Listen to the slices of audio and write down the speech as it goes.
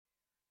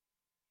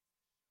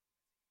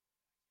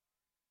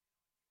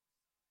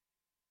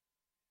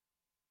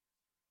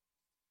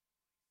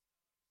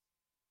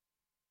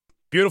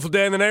Beautiful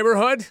day in the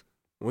neighborhood.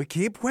 We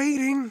keep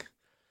waiting.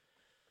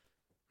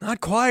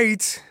 Not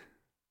quite.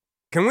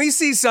 Can we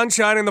see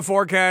sunshine in the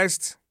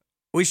forecast?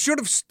 We should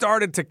have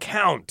started to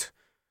count.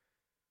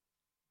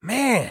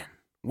 Man,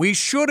 we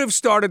should have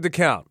started to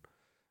count.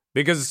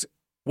 Because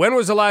when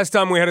was the last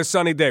time we had a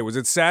sunny day? Was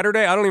it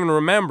Saturday? I don't even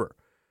remember.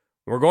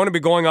 We're going to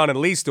be going on at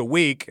least a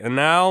week, and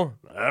now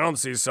I don't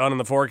see sun in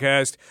the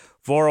forecast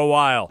for a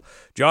while.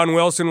 John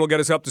Wilson will get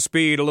us up to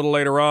speed a little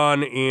later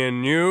on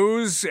in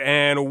news,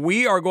 and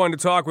we are going to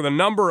talk with a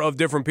number of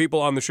different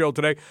people on the show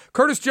today.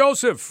 Curtis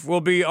Joseph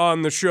will be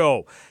on the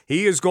show.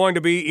 He is going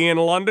to be in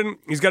London.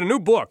 He's got a new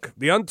book,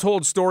 The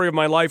Untold Story of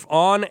My Life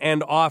on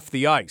and Off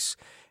the Ice.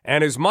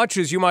 And as much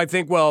as you might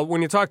think, well,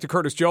 when you talk to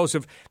Curtis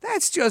Joseph,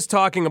 that's just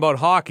talking about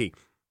hockey.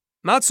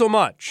 Not so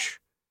much.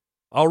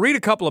 I'll read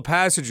a couple of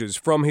passages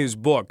from his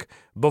book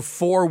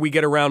before we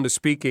get around to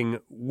speaking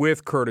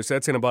with Curtis.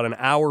 That's in about an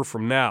hour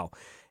from now.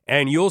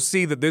 And you'll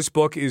see that this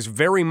book is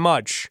very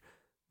much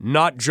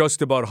not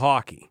just about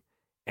hockey.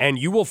 And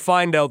you will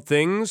find out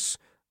things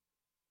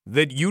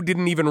that you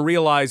didn't even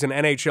realize an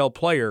NHL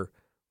player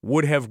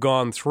would have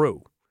gone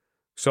through.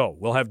 So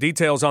we'll have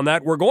details on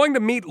that. We're going to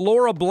meet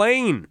Laura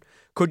Blaine.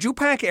 Could you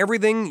pack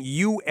everything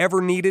you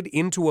ever needed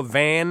into a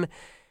van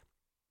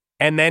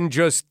and then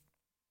just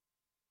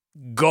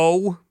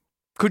go?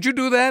 Could you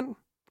do that?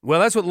 Well,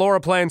 that's what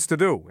Laura plans to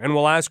do, and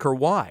we'll ask her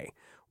why.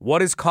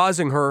 What is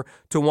causing her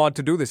to want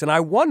to do this? And I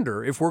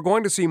wonder if we're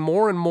going to see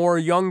more and more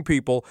young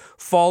people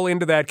fall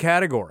into that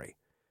category.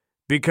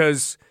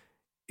 Because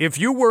if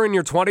you were in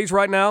your 20s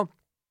right now,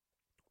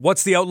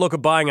 what's the outlook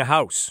of buying a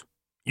house?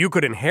 You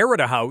could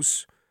inherit a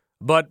house,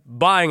 but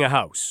buying a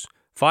house,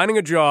 finding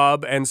a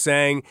job and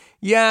saying,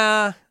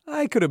 yeah,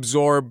 I could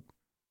absorb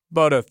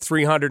about a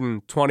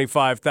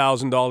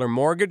 $325,000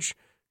 mortgage.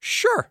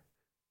 Sure.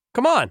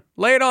 Come on,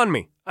 lay it on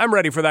me. I'm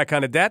ready for that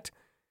kind of debt.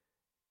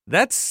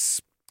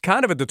 That's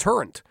kind of a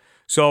deterrent.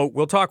 So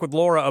we'll talk with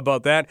Laura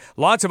about that.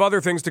 Lots of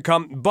other things to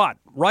come. But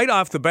right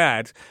off the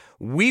bat,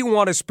 we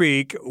want to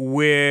speak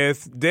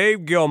with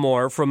Dave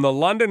Gilmore from the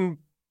London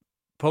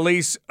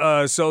Police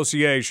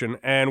Association.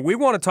 And we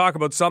want to talk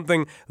about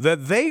something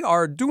that they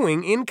are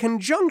doing in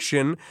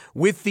conjunction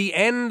with the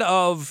end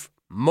of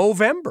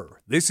Movember.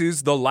 This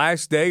is the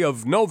last day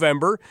of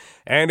November,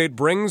 and it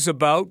brings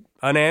about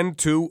an end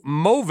to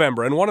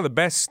Movember. And one of the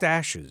best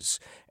stashes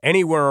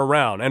anywhere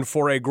around, and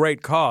for a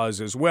great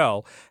cause as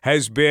well,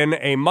 has been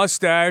a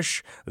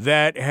mustache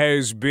that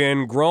has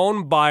been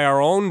grown by our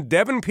own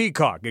Devin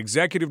Peacock,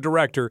 Executive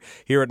Director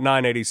here at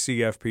 980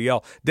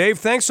 CFPL. Dave,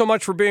 thanks so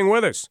much for being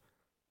with us.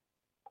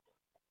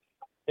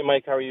 Hey,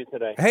 Mike, how are you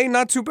today? Hey,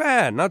 not too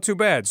bad, not too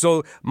bad.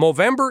 So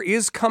Movember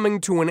is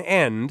coming to an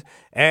end,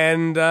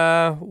 and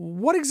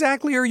what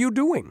exactly are you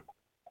doing?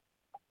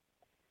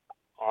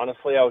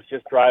 Honestly, I was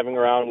just driving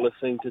around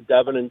listening to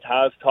Devin and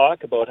Taz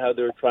talk about how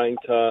they're trying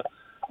to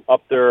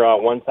up their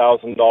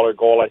 $1,000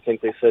 goal. I think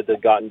they said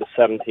they'd gotten to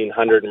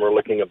 $1,700, and we're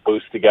looking at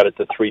boost to get it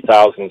to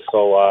 $3,000.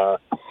 So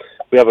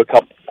we have a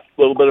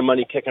little bit of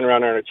money kicking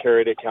around on our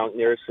charity account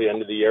near the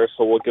end of the year,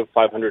 so we'll give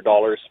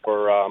 $500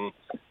 for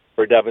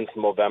Devin's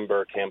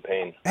Movember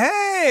campaign.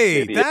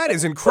 Hey, that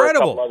is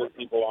incredible. A couple other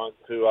people want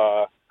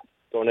to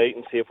donate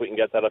and see if we can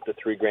get that up to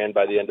 $3,000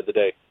 by the end of the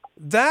day.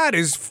 That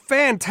is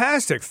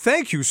fantastic.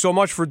 Thank you so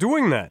much for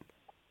doing that.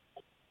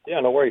 Yeah,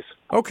 no worries.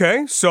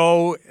 Okay,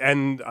 so,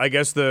 and I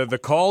guess the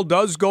call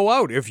does go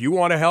out. If you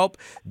want to help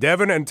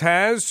Devin and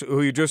Taz,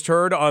 who you just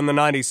heard on the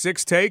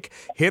 96 take,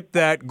 hit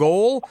that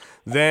goal,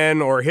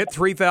 then, or hit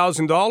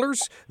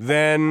 $3,000,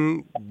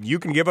 then you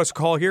can give us a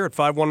call here at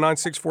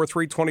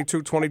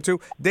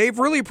 519-643-2222. Dave,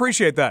 really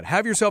appreciate that.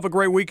 Have yourself a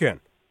great weekend.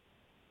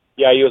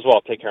 Yeah, you as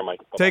well. Take care, Mike.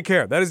 Bye-bye. Take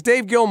care. That is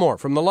Dave Gilmore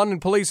from the London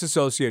Police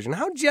Association.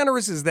 How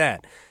generous is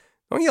that?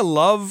 Don't you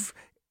love...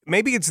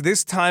 Maybe it's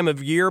this time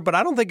of year, but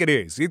I don't think it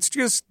is. It's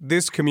just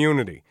this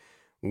community.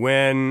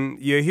 When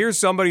you hear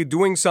somebody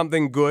doing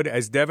something good,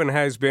 as Devin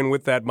has been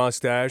with that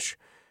mustache,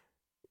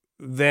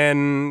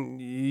 then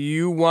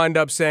you wind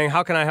up saying,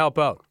 how can I help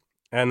out?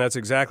 And that's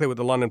exactly what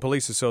the London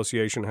Police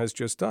Association has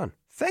just done.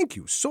 Thank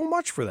you so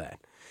much for that.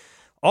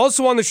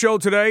 Also on the show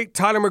today,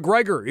 Tyler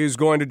McGregor is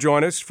going to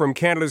join us from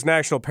Canada's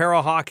national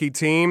para-hockey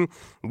team.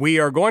 We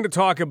are going to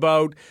talk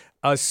about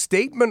a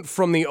statement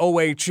from the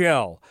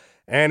OHL.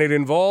 And it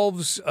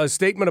involves a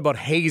statement about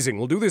hazing.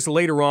 We'll do this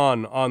later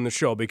on the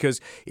show,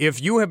 because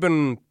if you have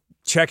been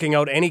checking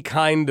out any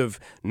kind of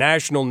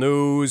national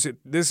news,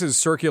 this has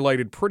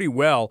circulated pretty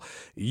well.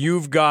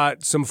 You've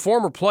got some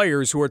former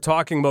players who are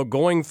talking about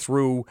going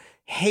through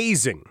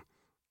hazing,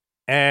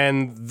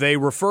 and they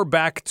refer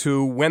back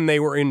to when they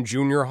were in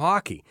junior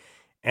hockey.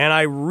 And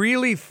I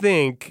really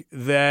think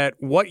that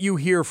what you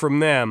hear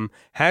from them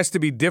has to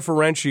be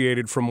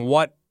differentiated from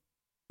what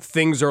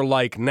things are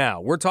like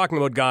now. We're talking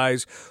about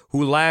guys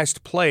who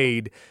last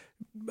played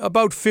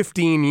about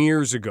 15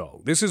 years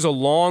ago. This is a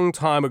long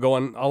time ago,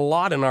 and a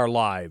lot in our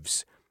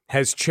lives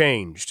has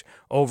changed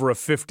over a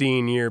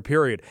 15-year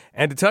period.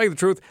 And to tell you the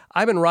truth,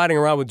 I've been riding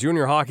around with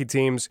junior hockey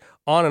teams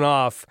on and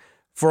off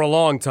for a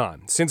long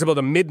time, since about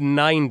the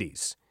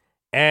mid-90s.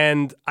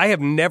 And I have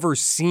never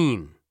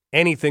seen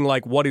anything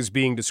like what is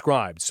being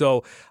described.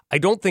 So I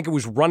don't think it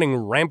was running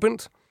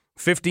rampant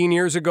 15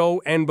 years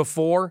ago and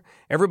before.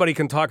 Everybody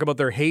can talk about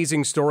their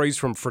hazing stories,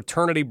 from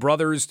fraternity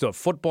brothers to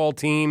football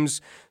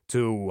teams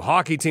to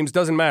hockey teams,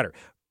 doesn't matter.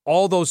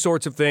 All those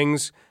sorts of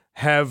things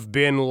have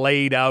been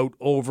laid out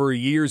over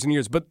years and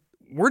years. But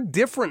we're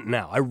different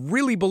now. I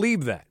really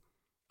believe that.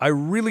 I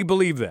really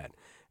believe that.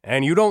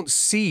 And you don't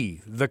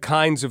see the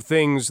kinds of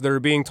things that are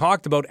being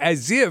talked about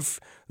as if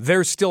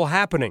they're still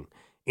happening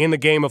in the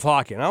game of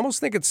hockey. And I almost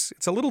think it's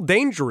a little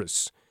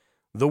dangerous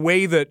the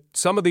way that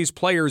some of these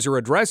players are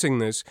addressing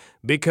this,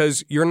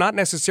 because you're not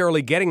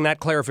necessarily getting that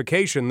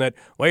clarification that,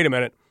 wait a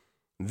minute,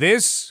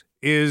 this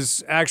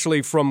is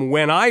actually from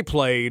when I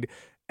played,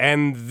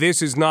 and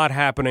this is not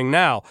happening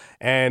now.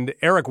 And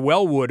Eric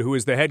Wellwood, who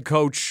is the head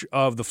coach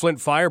of the Flint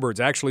Firebirds,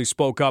 actually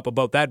spoke up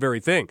about that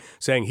very thing,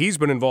 saying he's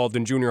been involved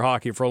in junior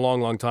hockey for a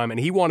long, long time, and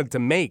he wanted to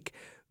make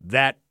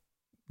that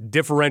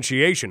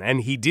differentiation,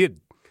 and he did.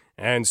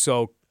 And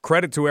so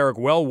credit to Eric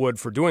Wellwood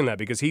for doing that,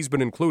 because he's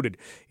been included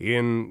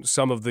in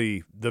some of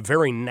the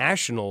very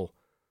national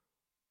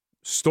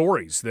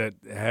stories that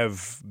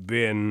have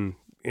been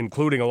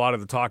including a lot of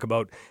the talk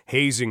about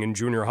hazing in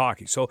junior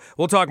hockey. So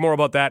we'll talk more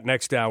about that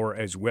next hour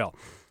as well.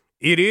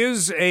 It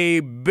is a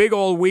big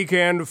old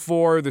weekend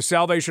for the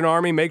Salvation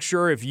Army. Make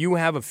sure if you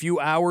have a few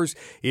hours,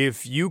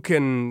 if you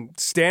can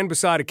stand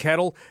beside a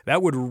kettle,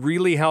 that would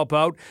really help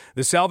out.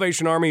 The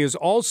Salvation Army is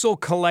also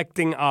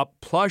collecting up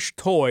plush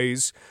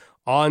toys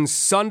on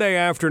Sunday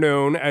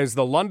afternoon as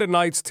the London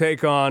Knights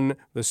take on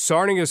the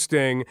Sarnia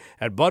Sting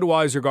at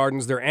Budweiser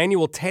Gardens. Their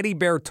annual teddy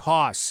bear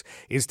toss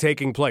is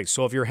taking place.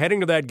 So if you're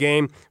heading to that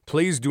game,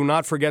 please do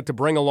not forget to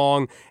bring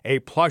along a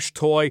plush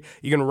toy.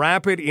 You can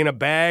wrap it in a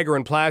bag or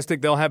in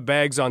plastic. They'll have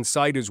bags on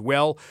site as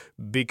well,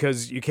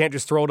 because you can't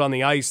just throw it on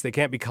the ice. They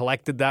can't be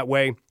collected that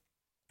way.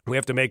 We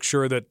have to make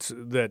sure that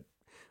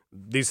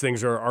these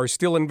things are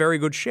still in very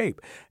good shape.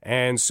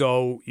 And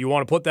so you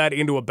want to put that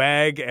into a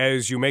bag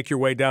as you make your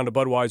way down to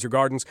Budweiser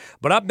Gardens.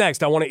 But up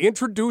next, I want to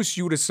introduce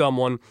you to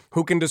someone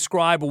who can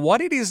describe what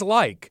it is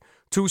like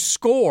to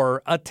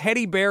score a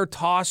teddy bear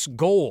toss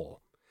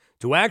goal,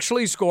 to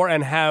actually score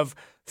and have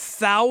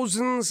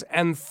thousands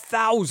and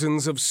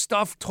thousands of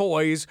stuffed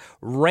toys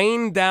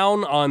rain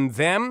down on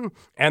them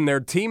and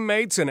their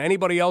teammates and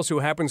anybody else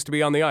who happens to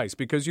be on the ice.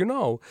 Because, you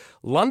know,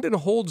 London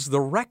holds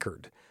the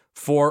record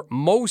for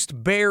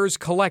most bears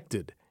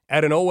collected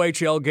at an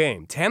OHL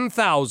game,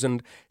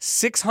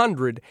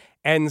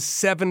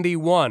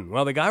 10,671.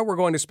 Well, the guy we're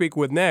going to speak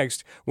with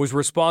next was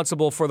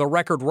responsible for the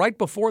record right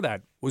before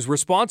that, was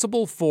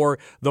responsible for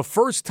the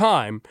first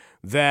time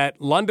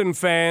that London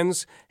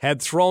fans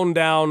had thrown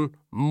down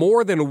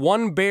more than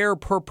one bear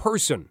per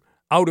person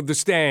out of the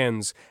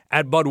stands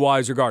at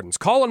Budweiser Gardens.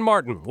 Colin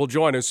Martin will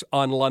join us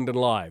on London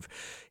Live.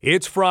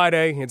 It's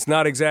Friday. It's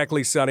not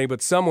exactly sunny,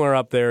 but somewhere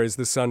up there is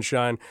the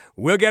sunshine.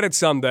 We'll get it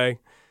someday.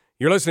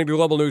 You're listening to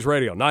Global News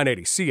Radio,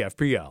 980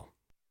 CFPL.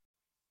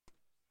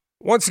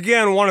 Once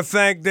again, I want to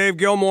thank Dave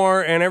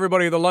Gilmore and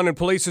everybody at the London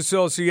Police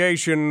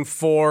Association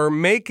for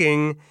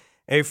making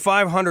a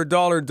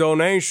 $500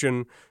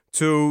 donation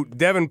to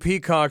Devin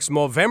Peacock's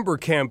Movember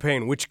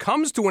campaign, which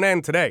comes to an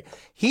end today.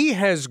 He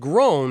has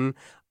grown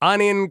an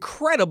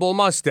incredible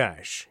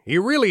mustache. He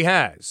really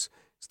has.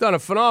 He's done a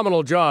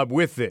phenomenal job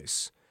with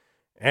this.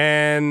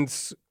 And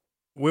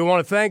we want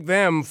to thank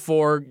them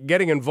for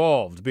getting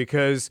involved,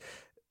 because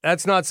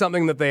that's not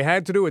something that they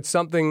had to do. It's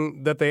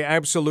something that they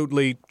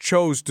absolutely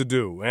chose to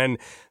do. And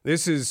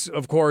this is,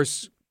 of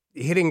course,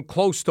 hitting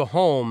close to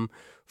home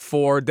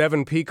for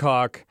Devin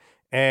Peacock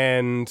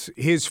and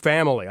his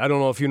family. I don't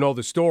know if you know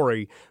the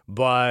story,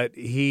 but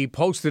he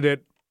posted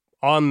it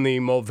on the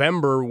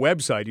Movember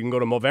website. You can go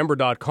to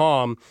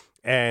Movember.com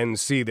and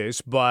see this.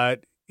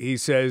 But he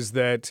says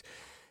that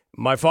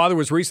my father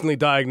was recently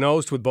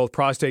diagnosed with both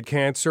prostate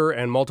cancer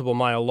and multiple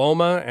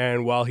myeloma,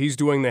 and while he's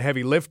doing the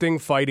heavy lifting,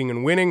 fighting,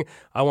 and winning,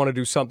 I want to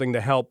do something to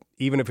help,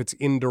 even if it's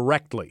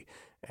indirectly.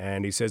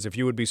 And he says, if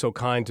you would be so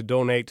kind to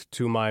donate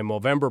to my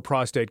Movember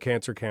prostate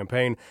cancer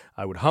campaign,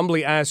 I would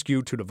humbly ask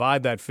you to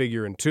divide that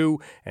figure in two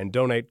and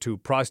donate to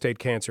prostate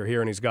cancer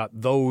here. And he's got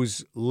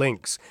those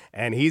links.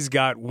 And he's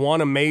got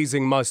one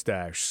amazing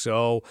mustache.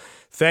 So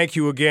thank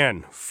you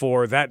again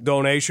for that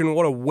donation.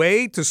 What a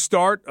way to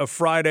start a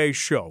Friday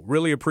show.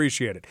 Really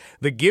appreciate it.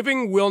 The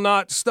giving will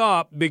not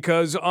stop,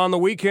 because on the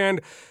weekend,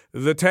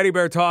 the teddy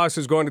bear toss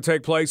is going to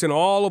take place, and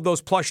all of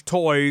those plush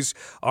toys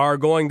are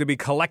going to be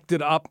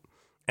collected up,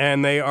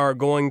 and they are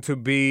going to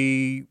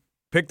be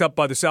picked up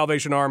by the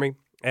Salvation Army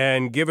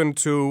and given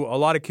to a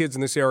lot of kids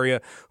in this area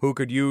who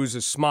could use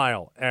a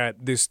smile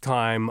at this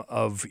time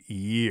of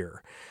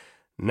year.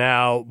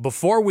 Now,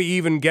 before we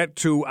even get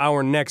to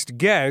our next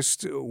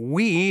guest,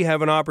 we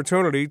have an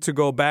opportunity to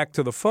go back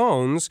to the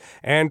phones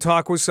and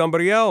talk with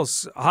somebody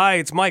else. Hi,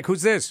 it's Mike.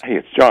 Who's this? Hey,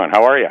 it's John.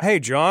 How are you? Hey,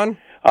 John.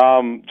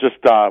 Just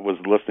was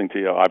listening to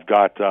you. I've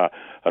got a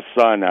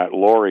son at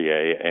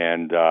Laurier,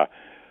 and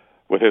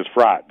with his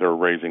frat, they're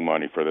raising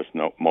money for this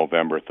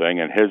Movember thing.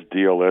 And his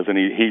deal is, and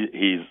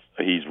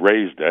he's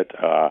raised it.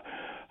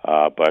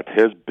 But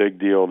his big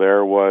deal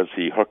there was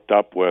he hooked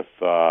up with,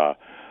 I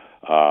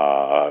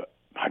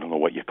don't know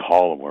what you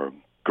call them, where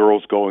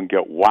girls go and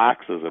get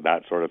waxes and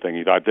that sort of thing.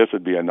 He thought this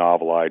would be a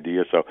novel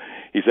idea. So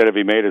he said if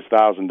he made his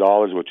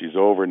 $1,000, which he's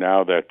over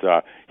now,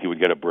 that he would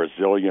get a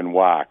Brazilian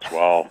wax.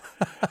 Well,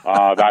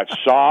 that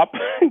shop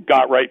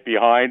got right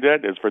behind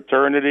it, his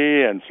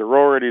fraternity and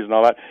sororities and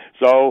all that.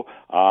 So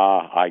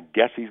I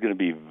guess he's going to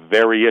be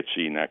very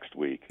itchy next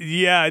week.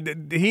 Yeah,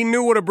 he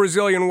knew what a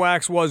Brazilian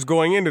wax was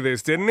going into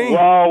this, didn't he?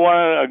 Well,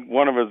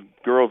 one of his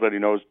girls that he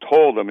knows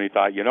told him, he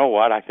thought, you know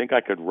what, I think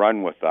I could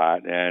run with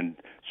that. And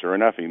sure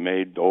enough, he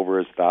made over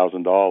his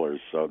 $1,000,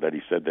 so that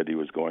he said that he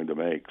was going to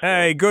make. So.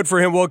 Hey, good for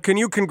him. Well, can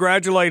you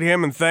congratulate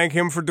him and thank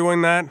him for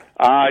doing that?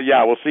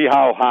 Yeah, we'll see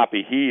how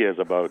happy he is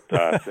about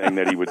saying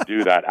that he would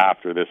do that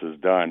after this is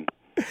done.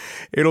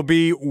 It'll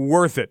be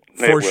worth it,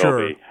 for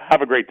sure. Be.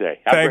 Have a great day.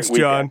 Thanks,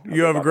 John.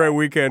 You have a great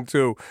weekend,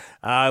 too.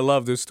 I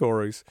love the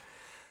stories.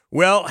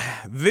 Well,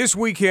 this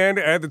weekend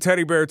at the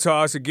Teddy Bear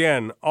Toss,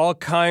 again, all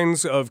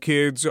kinds of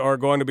kids are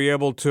going to be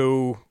able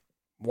to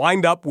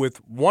wind up with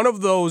one of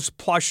those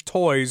plush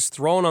toys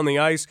thrown on the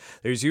ice.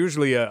 There's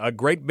usually a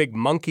great big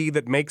monkey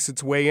that makes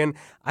its way in.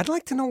 I'd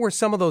like to know where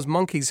some of those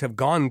monkeys have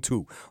gone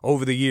to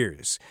over the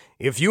years.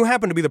 If you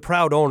happen to be the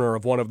proud owner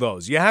of one of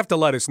those, you have to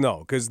let us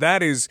know, because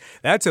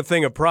that's a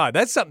thing of pride.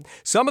 That's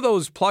some of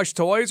those plush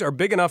toys are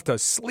big enough to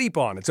sleep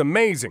on. It's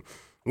amazing.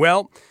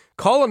 Well,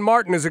 Colin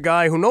Martin is a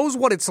guy who knows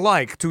what it's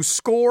like to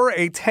score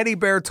a Teddy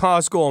Bear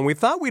Toss goal, and we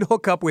thought we'd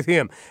hook up with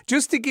him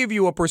just to give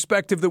you a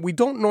perspective that we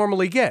don't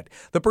normally get,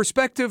 the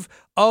perspective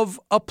of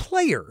a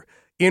player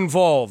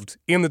involved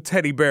in the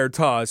Teddy Bear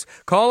Toss.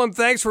 Colin,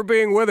 thanks for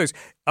being with us.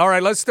 All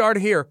right, let's start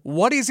here.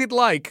 What is it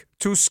like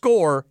to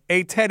score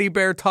a Teddy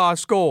Bear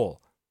Toss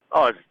goal?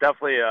 Oh, it's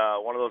definitely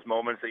one of those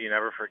moments that you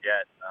never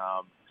forget,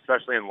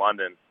 especially in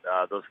London.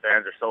 Those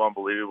fans are so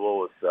unbelievable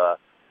with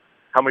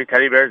how many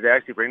teddy bears they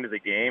actually bring to the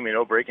game,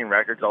 breaking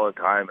records all the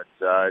time.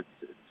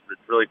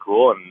 It's really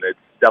cool, and it's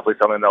definitely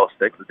something that will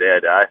stick the day I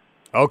die.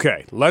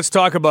 Okay, let's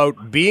talk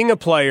about being a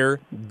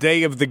player,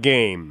 day of the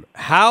game.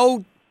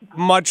 How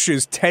much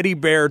is Teddy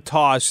Bear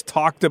Toss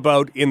talked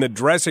about in the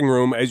dressing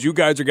room as you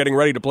guys are getting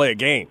ready to play a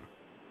game?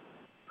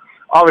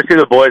 Obviously,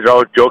 the boys are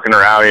always joking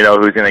around,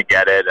 who's going to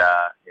get it.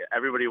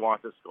 Everybody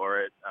wants to score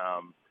it.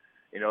 At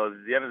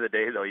the end of the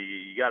day, though,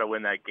 you got to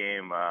win that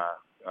game.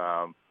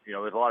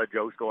 There's a lot of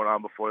jokes going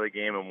on before the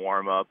game and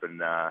warm up, and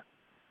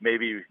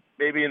maybe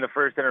in the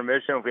first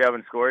intermission if we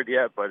haven't scored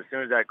yet. But as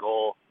soon as that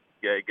goal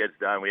gets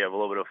done, we have a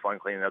little bit of fun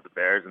cleaning up the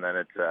Bears, and then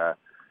it's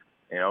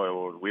we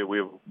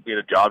had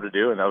a job to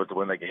do, and that was to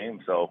win the game.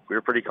 So we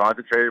were pretty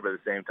concentrated, but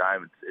at the same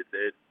time, it's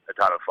a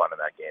ton of fun in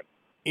that game.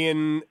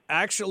 In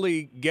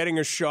actually getting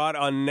a shot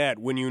on net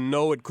when you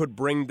know it could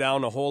bring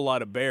down a whole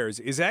lot of Bears,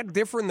 is that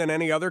different than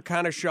any other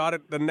kind of shot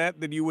at the net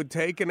that you would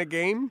take in a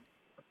game?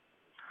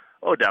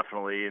 Oh,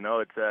 definitely.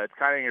 It's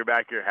kind of in your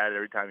back of your head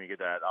every time you get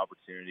that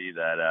opportunity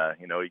that,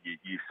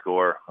 you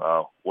score.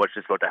 What's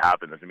just about to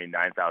happen? There's going to be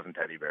 9,000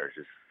 teddy bears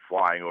just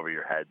flying over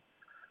your head.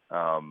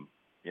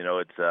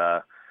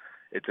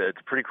 It's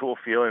a pretty cool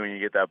feeling when you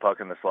get that puck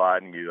in the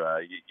slot and you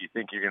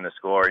think you're going to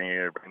score and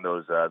you're going to bring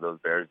those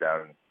bears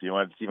down.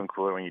 It's even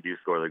cooler when you do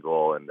score the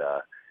goal, and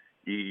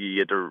you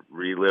get to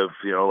relive.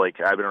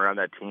 Like I've been around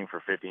that team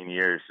for 15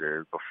 years,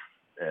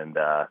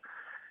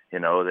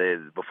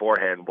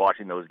 beforehand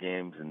watching those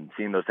games and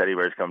seeing those teddy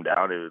bears come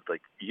down, it was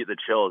like you get the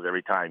chills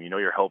every time.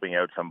 You're helping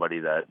out somebody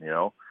that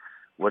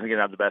wasn't going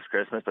to have the best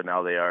Christmas, but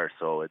now they are.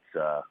 So it's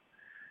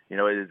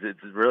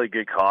it's a really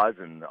good cause,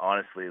 and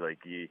honestly, like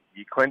you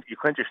clench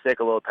your stick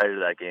a little tighter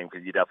to that game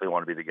because you definitely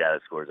want to be the guy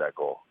that scores that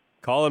goal.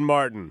 Colin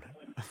Martin,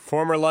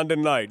 former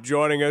London Knight,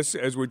 joining us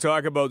as we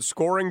talk about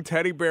scoring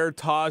Teddy Bear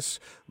Toss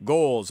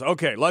goals.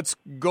 Okay, let's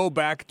go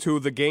back to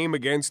the game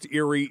against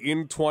Erie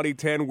in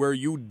 2010 where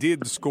you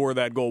did score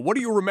that goal. What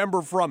do you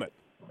remember from it?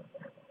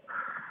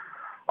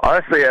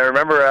 Honestly, I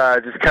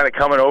remember just kind of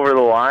coming over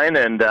the line,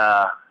 and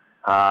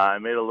I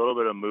made a little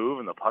bit of move,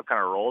 and the puck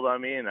kind of rolled on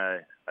me, and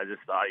I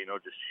just thought,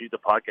 just shoot the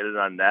puck, get it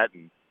on net.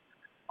 And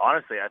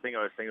honestly, I think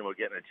I was thinking about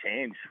getting a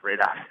change right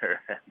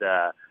after, and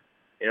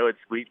it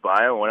squeaked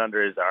by him, went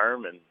under his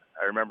arm, and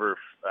I remember,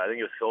 I think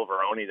it was Phil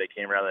Veroni that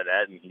came around the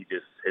net, and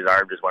his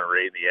arm just went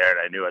right in the air, and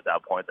I knew at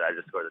that point that I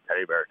just scored a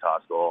Teddy Bear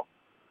Toss goal.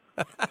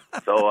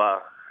 So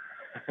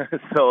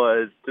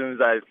as soon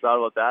as I thought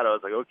about that, I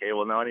was like, okay,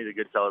 well, now I need a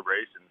good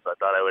celebration. So I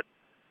thought I would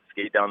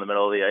skate down the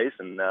middle of the ice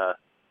and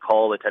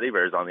call the Teddy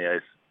Bears on the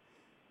ice.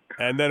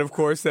 And then, of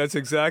course, that's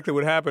exactly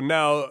what happened.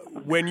 Now,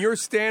 when you're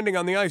standing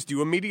on the ice, do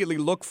you immediately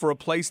look for a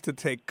place to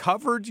take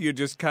cover? Do you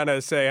just kind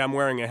of say, I'm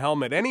wearing a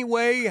helmet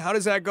anyway? How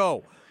does that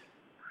go?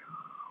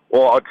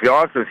 Well, to be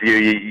honest with you,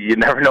 you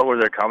never know where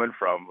they're coming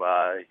from.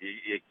 I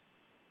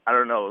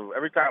don't know.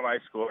 Every time I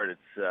scored,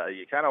 it's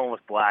you kind of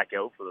almost black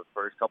out for the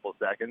first couple of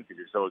seconds because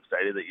you're so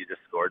excited that you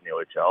just scored in the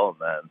OHL.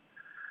 And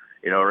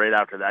then, right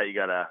after that, you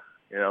got to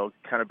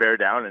kind of bear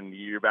down and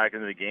you're back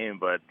into the game.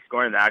 But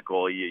scoring that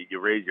goal, you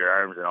raise your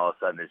arms and all of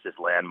a sudden it's just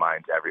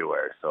landmines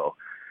everywhere. So,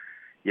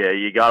 yeah,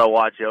 you gotta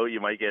watch out. You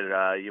might get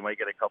a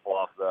couple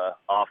off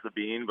the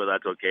bean, but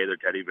that's okay. They're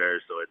teddy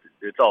bears, so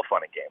it's all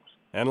fun and games.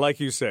 And like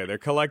you say, they're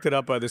collected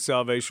up by the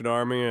Salvation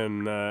Army,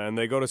 and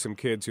they go to some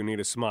kids who need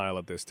a smile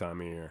at this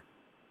time of year.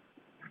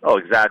 Oh,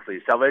 exactly.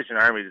 Salvation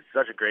Army is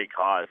such a great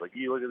cause. Like,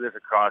 you look at this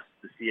across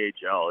the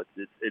CHL,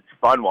 it's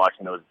fun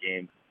watching those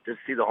games. Just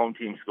see the home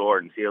team score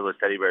and see all those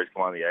teddy bears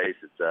come on the ice.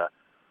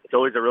 It's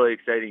always a really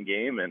exciting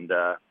game, and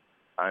it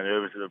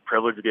was a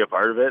privilege to be a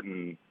part of it.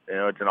 And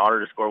it's an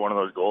honor to score one of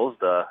those goals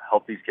to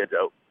help these kids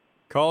out.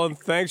 Colin,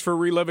 thanks for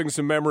reliving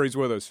some memories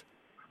with us.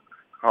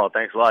 Oh,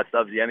 thanks a lot,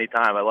 Stubbsy.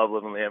 Anytime. I love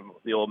living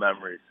the old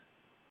memories.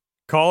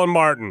 Colin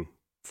Martin,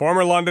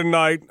 former London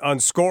Knight, on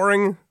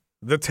scoring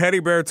the Teddy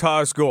Bear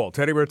Toss goal.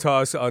 Teddy Bear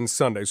Toss on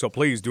Sunday. So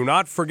please do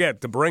not forget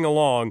to bring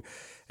along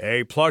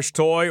a plush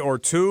toy or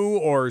 2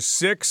 or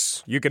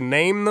 6. You can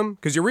name them,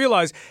 because you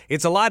realize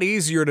it's a lot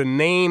easier to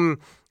name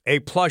a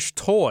plush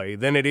toy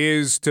than it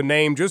is to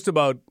name just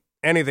about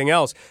anything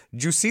else.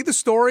 Did you see the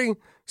story?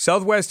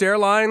 Southwest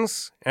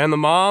Airlines and the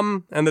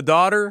mom and the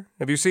daughter.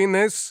 Have you seen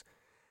this?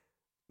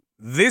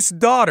 This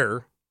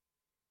daughter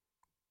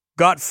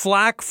got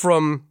flack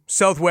from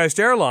Southwest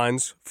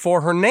Airlines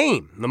for her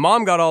name. The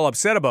mom got all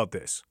upset about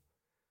this.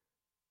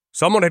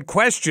 Someone had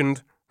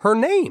questioned her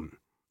name.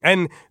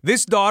 And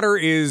this daughter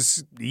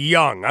is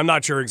young. I'm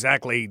not sure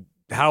exactly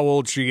how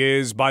old she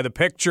is. By the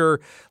picture,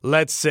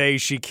 let's say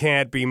she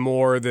can't be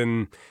more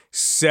than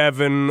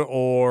 7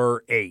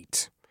 or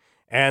 8.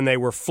 And they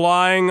were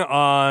flying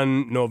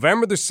on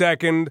November the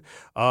 2nd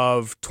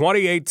of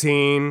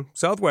 2018.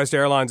 Southwest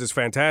Airlines is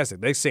fantastic.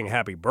 They sing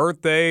happy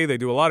birthday. They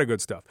do a lot of good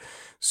stuff.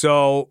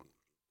 So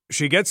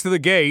she gets to the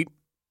gate,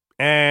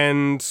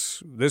 and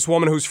this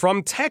woman who's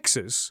from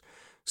Texas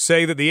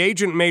say that the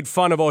agent made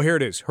fun of, here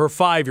it is, her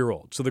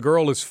 5-year-old. So the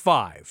girl is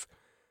 5.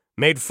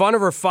 Made fun of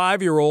her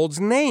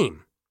 5-year-old's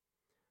name.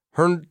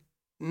 Her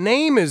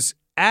name is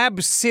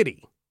Ab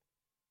City.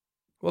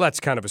 Well, that's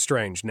kind of a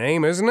strange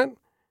name, isn't it?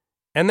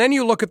 And then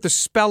you look at the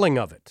spelling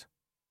of it.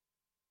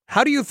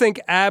 How do you think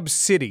Ab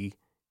City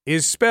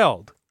is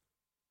spelled?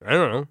 I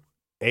don't know.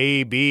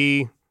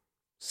 A-B-C-I-T-Y?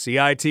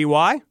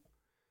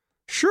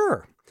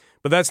 Sure,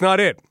 but that's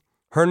not it.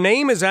 Her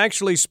name is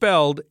actually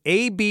spelled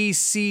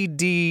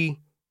A-B-C-D-E,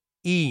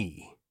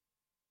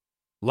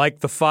 like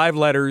the 5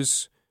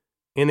 letters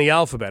in the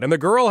alphabet. And the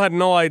girl had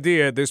no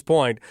idea at this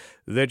point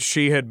that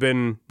she had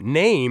been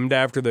named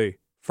after the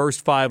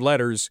first 5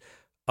 letters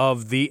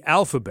of the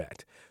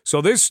alphabet. So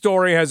this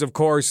story has, of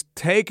course,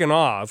 taken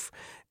off,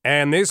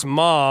 and this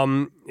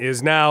mom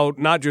is now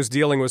not just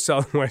dealing with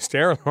Southwest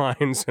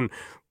Airlines and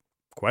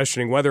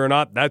questioning whether or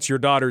not that's your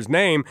daughter's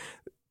name.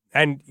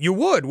 And you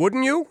would,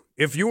 wouldn't you?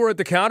 If you were at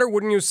the counter,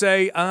 wouldn't you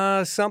say,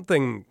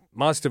 something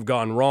must have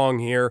gone wrong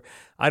here.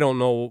 I don't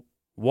know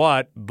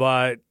what,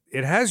 but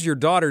it has your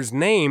daughter's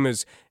name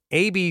as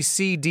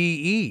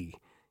ABCDE.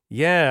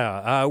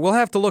 Yeah, we'll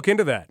have to look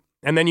into that.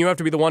 And then you have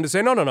to be the one to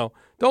say, no,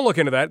 don't look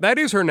into that. That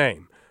is her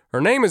name. Her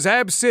name is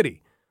Ab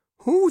City.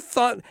 Who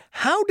thought,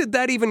 how did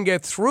that even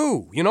get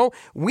through?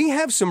 We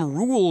have some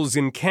rules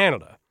in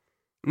Canada.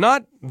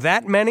 Not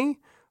that many,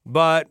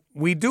 but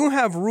we do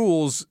have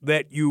rules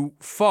that you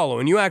follow,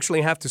 and you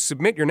actually have to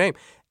submit your name.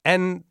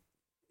 And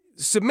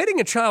submitting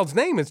a child's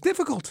name is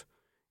difficult.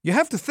 You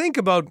have to think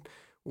about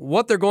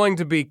what they're going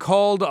to be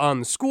called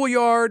on the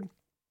schoolyard.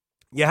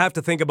 You have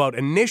to think about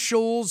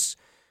initials.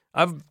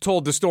 I've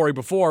told the story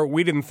before.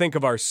 We didn't think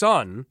of our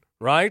son,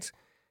 right?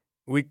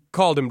 We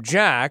called him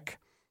Jack,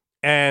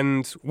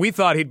 and we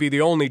thought he'd be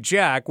the only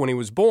Jack when he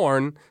was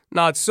born.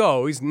 Not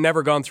so. He's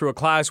never gone through a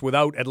class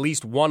without at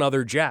least one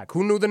other Jack.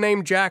 Who knew the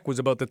name Jack was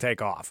about to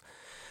take off?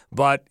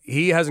 But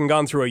he hasn't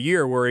gone through a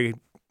year where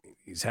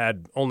he's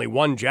had only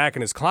one Jack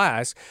in his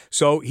class,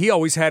 so he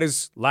always had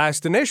his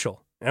last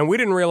initial. And we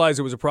didn't realize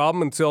it was a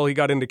problem until he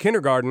got into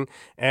kindergarten,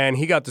 and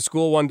he got to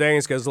school one day, and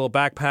he's got his little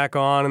backpack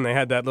on, and they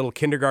had that little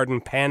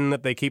kindergarten pen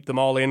that they keep them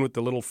all in with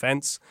the little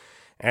fence.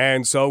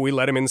 And so we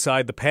let him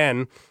inside the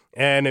pen,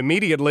 and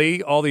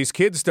immediately all these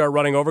kids start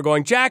running over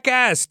going,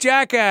 Jackass,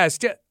 Jackass.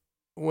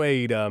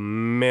 Wait a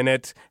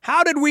minute.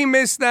 How did we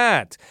miss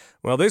that?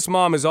 Well, this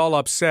mom is all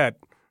upset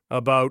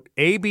about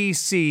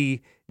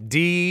ABCDE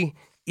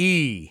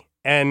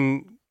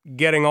and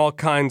getting all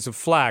kinds of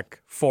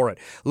flack for it.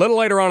 A little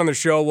later on in the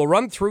show, we'll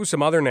run through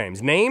some other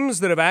names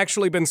that have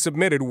actually been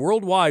submitted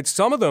worldwide.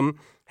 Some of them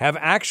have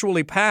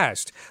actually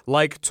passed,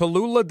 like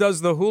Tallulah Does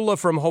the Hula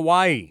from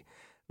Hawaii.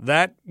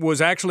 That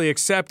was actually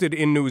accepted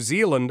in New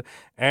Zealand,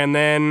 and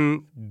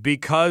then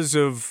because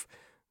of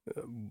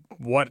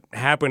what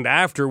happened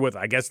after with,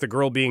 I guess, the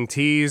girl being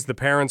teased, the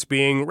parents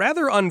being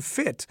rather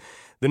unfit,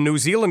 the New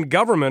Zealand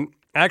government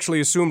actually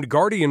assumed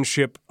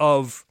guardianship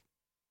of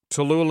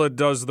Tallulah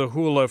Does the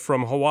Hula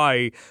from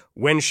Hawaii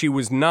when she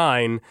was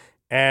 9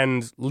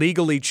 and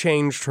legally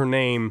changed her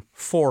name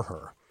for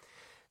her.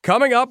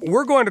 Coming up,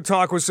 we're going to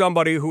talk with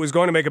somebody who is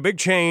going to make a big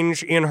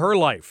change in her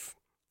life.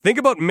 Think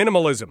about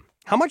minimalism.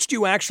 How much do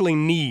you actually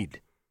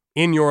need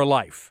in your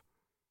life?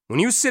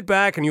 When you sit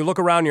back and you look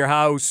around your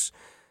house,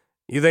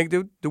 You think,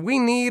 do we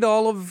need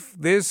all of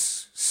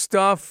this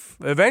stuff?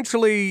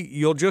 Eventually,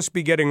 you'll just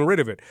be getting rid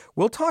of it.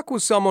 We'll talk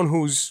with someone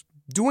who's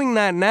doing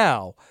that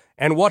now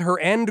and what her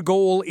end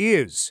goal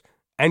is,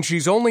 and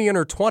she's only in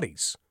her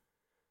 20s.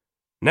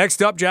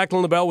 Next up,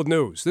 Jacqueline LaBelle with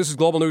news. This is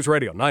Global News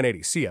Radio,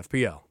 980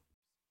 CFPL.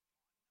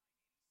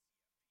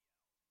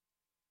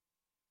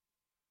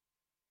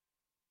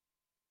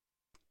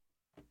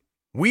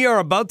 We are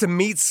about to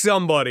meet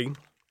somebody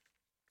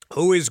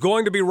who is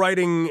going to be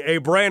writing a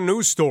brand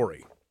new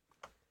story.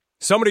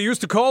 Somebody used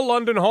to call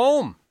London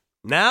home.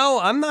 Now,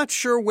 I'm not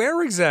sure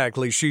where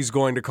exactly she's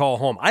going to call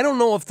home. I don't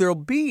know if there'll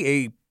be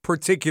a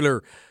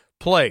particular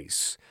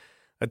place.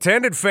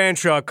 Attended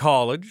Fanshawe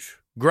College,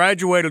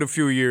 graduated a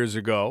few years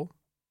ago,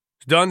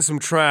 done some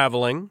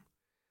traveling.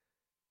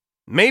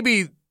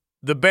 Maybe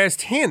the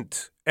best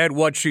hint at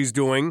what she's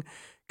doing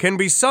can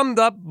be summed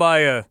up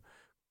by a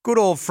good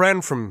old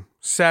friend from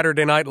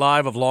Saturday Night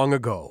Live of long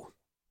ago.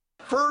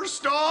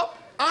 First off,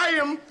 I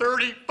am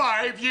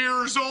 35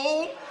 years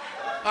old.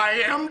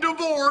 I am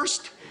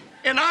divorced,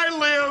 and I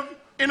live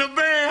in a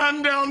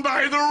van down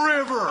by the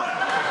river.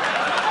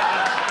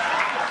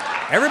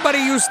 Everybody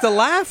used to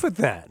laugh at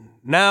that.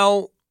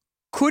 Now,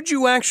 could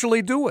you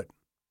actually do it?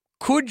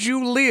 Could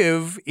you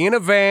live in a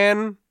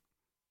van,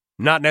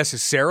 not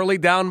necessarily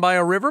down by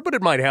a river, but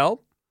it might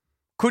help?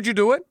 Could you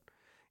do it?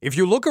 If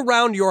you look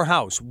around your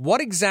house, what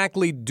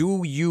exactly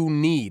do you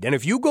need? And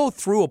if you go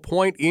through a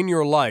point in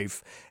your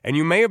life, and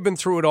you may have been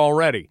through it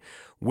already,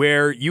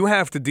 where you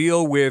have to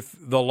deal with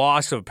the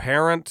loss of a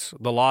parent,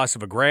 the loss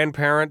of a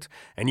grandparent,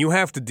 and you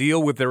have to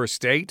deal with their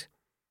estate,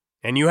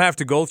 and you have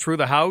to go through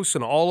the house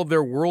and all of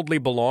their worldly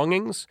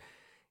belongings,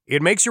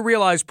 it makes you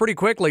realize pretty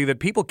quickly that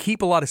people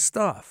keep a lot of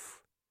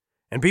stuff,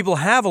 and people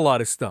have a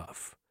lot of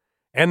stuff,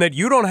 and that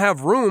you don't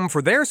have room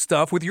for their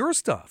stuff with your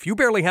stuff. You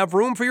barely have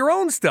room for your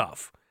own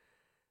stuff.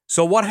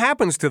 So what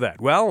happens to that?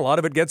 Well, a lot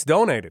of it gets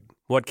donated.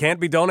 What can't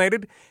be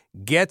donated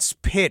gets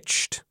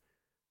pitched.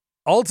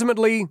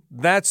 Ultimately,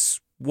 that's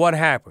what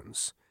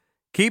happens.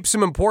 Keep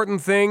some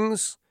important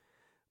things,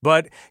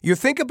 but you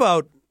think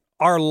about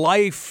our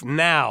life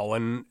now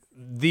and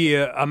the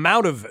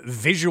amount of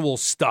visual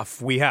stuff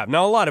we have.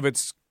 Now, a lot of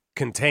it's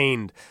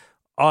contained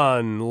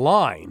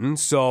online,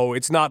 so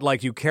it's not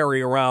like you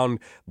carry around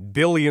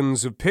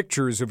billions of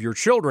pictures of your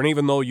children,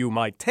 even though you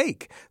might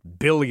take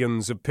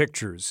billions of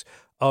pictures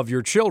of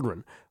your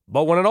children.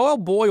 But when it all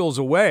boils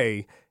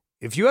away,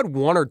 if you had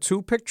one or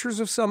two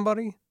pictures of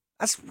somebody,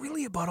 that's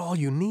really about all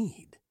you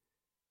need.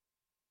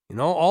 You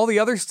know, all the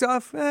other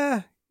stuff,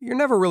 you're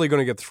never really going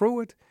to get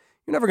through it.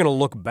 You're never going to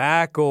look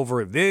back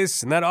over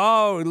this and that.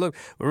 Oh, look,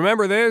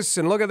 remember this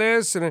and look at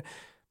this. And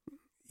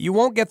you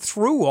won't get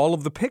through all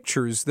of the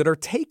pictures that are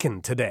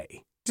taken today.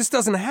 It just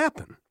doesn't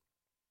happen.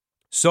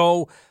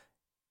 So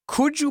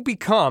could you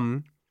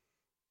become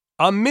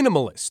a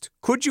minimalist?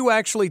 Could you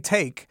actually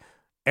take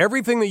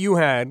everything that you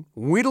had,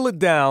 whittle it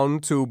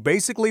down to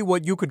basically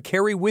what you could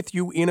carry with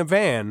you in a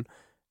van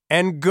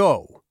and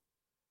go?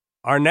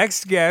 Our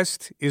next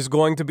guest is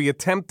going to be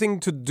attempting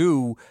to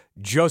do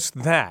just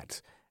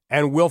that,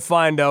 and we'll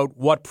find out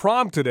what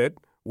prompted it,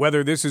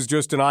 whether this is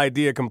just an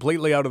idea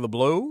completely out of the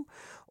blue,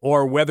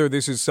 or whether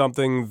this is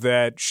something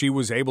that she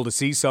was able to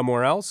see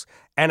somewhere else,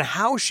 and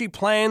how she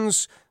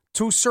plans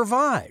to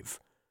survive.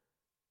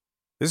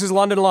 This is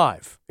London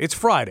Live. It's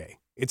Friday.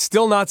 It's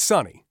still not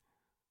sunny.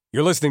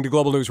 You're listening to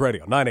Global News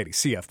Radio, 980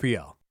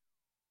 CFPL.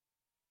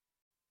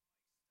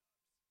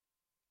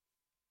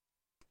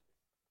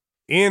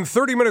 In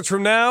 30 minutes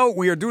from now,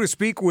 we are due to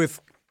speak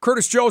with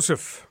Curtis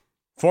Joseph,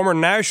 former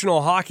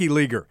National Hockey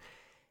Leaguer.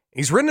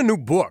 He's written a new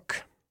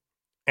book,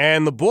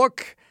 and the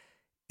book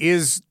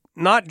is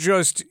not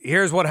just,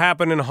 here's what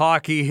happened in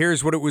hockey,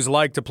 here's what it was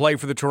like to play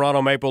for the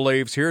Toronto Maple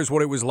Leafs, here's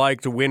what it was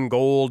like to win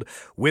gold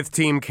with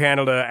Team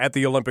Canada at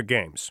the Olympic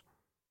Games.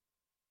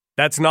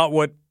 That's not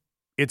what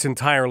it's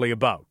entirely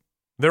about.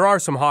 There are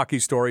some hockey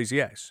stories,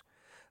 yes.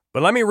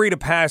 But let me read a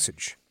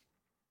passage.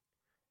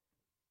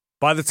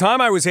 By the time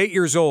I was 8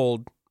 years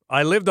old,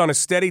 I lived on a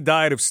steady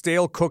diet of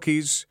stale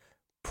cookies,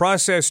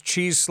 processed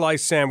cheese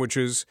slice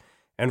sandwiches,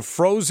 and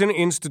frozen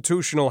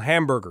institutional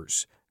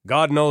hamburgers.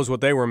 God knows what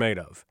they were made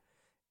of.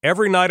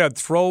 Every night I'd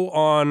throw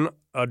one on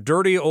a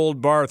dirty old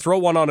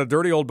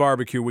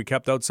barbecue we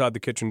kept outside the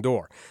kitchen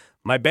door.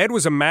 My bed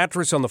was a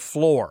mattress on the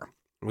floor.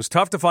 It was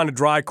tough to find a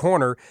dry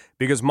corner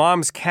because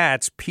Mom's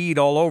cats peed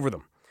all over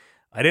them.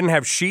 I didn't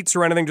have sheets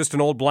or anything, just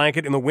an old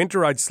blanket. In the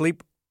winter, I'd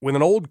sleep with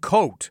an old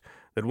coat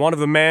that one of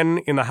the men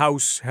in the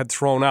house had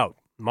thrown out.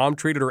 Mom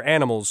treated her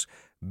animals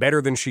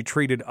better than she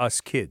treated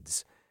us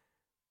kids.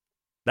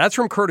 That's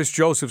from Curtis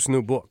Joseph's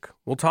new book.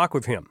 We'll talk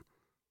with him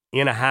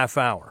in a half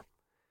hour.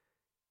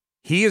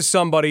 He is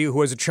somebody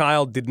who as a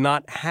child did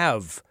not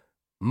have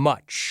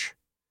much,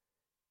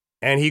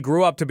 and he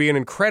grew up to be an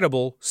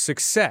incredible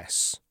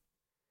success.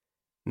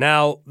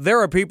 Now,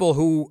 there are people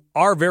who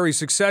are very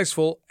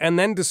successful and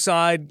then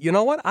decide, you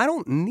know what, I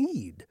don't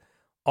need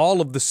all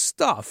of the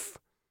stuff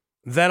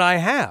that I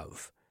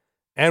have.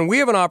 And we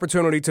have an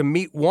opportunity to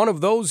meet one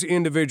of those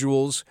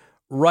individuals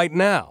right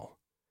now.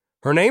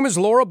 Her name is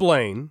Laura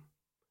Blaine.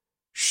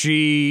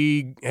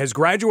 She has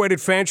graduated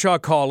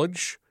Fanshawe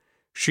College.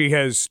 She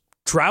has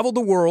traveled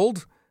the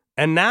world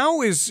and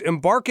now is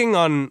embarking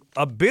on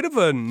a bit of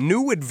a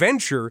new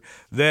adventure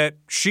that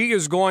she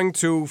is going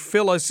to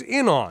fill us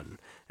in on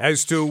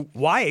as to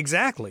why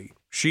exactly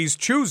she's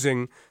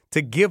choosing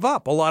to give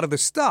up a lot of the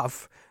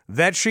stuff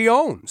that she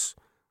owns.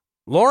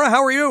 Laura,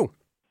 how are you?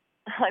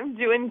 I'm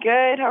doing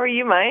good. How are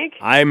you, Mike?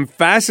 I'm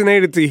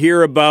fascinated to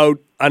hear about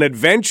an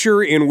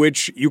adventure in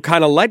which you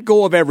kind of let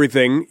go of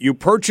everything. You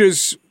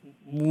purchase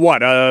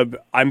what?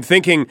 I'm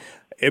thinking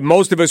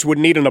most of us would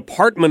need an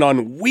apartment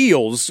on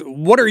wheels.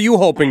 What are you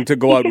hoping to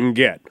go out and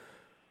get?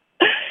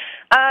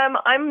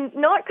 I'm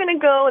not going to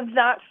go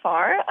that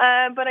far,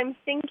 but I'm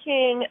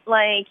thinking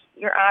like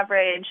your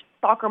average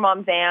soccer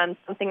mom van,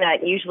 something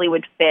that usually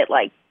would fit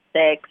like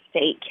 6 to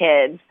 8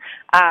 kids.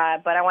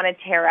 But I want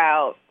to tear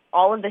out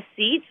all of the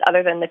seats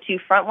other than the 2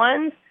 front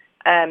ones,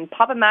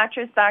 pop a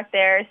mattress back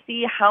there,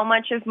 see how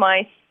much of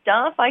my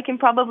stuff I can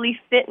probably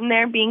fit in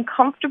there being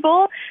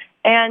comfortable,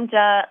 and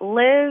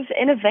live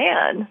in a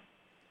van.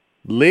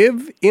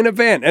 Live in a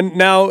van. And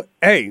now,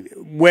 hey,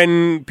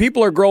 when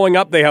people are growing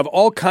up, they have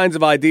all kinds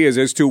of ideas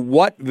as to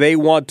what they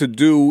want to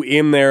do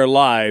in their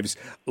lives.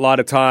 A lot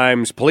of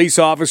times, police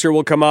officer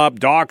will come up,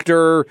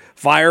 doctor,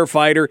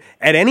 firefighter.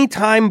 At any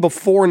time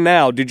before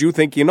now, did you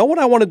think, you know what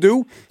I want to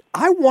do?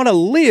 I want to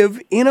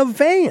live in a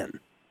van.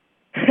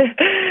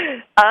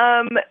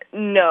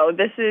 No,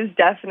 this is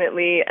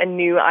definitely a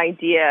new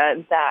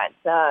idea that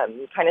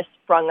kind of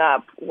sprung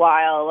up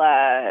while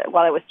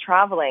I was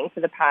traveling for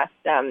the past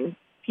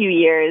few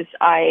years.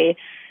 I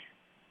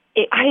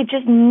had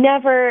just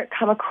never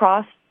come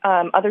across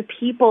other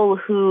people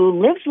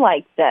who lived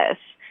like this.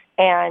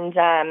 And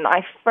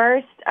I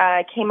first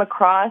came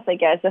across, I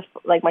guess,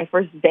 my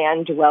first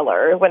van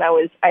dweller when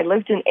I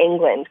lived in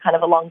England, kind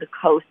of along the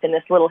coast in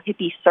this little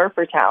hippie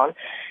surfer town.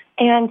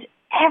 And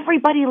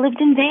everybody lived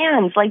in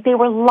vans. Like, they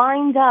were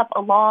lined up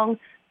along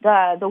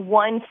the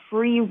one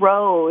free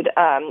road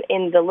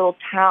in the little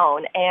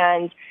town.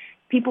 And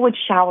people would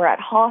shower at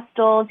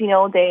hostels. You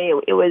know,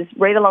 it was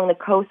right along the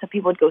coast, so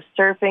people would go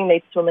surfing.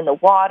 They'd swim in the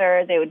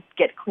water. They would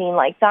get clean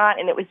like that.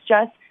 And it was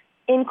just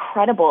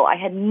incredible. I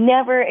had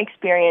never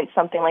experienced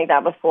something like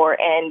that before,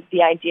 and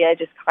the idea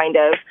just kind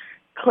of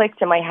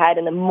clicked in my head.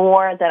 And the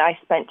more that I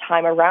spent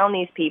time around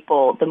these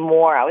people, the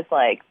more I was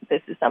like,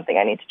 this is something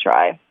I need to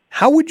try.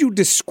 How would you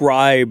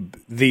describe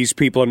these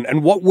people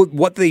and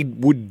what they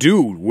would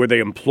do? Were they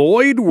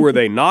employed? Were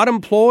they not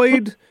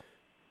employed?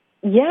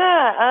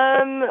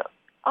 Yeah,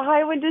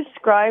 I would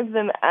describe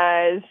them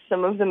as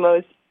some of the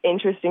most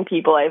interesting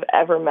people I've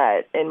ever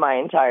met in my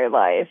entire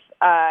life.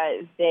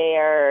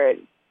 They're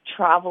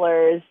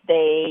travelers.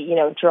 They,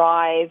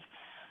 drive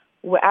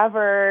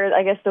wherever,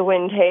 I guess, the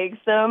wind takes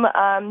them.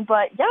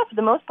 But yeah, for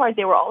the most part,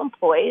 they were all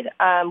employed,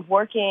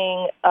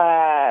 working,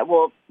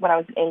 when I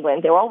was in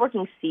England, they were all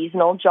working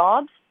seasonal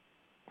jobs.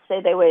 So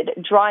they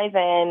would drive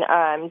in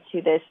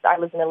to this, I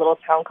live in a little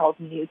town called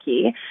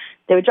Newquay.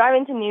 They would drive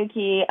into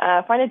Newquay,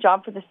 find a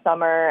job for the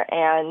summer,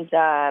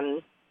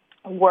 and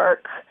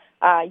work,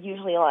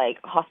 usually like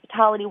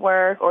hospitality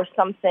work or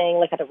something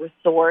like at a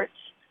resort,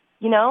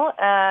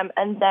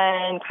 and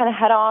then kind of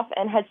head off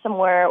and head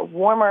somewhere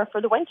warmer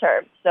for the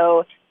winter.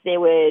 So they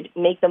would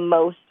make the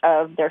most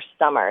of their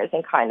summers,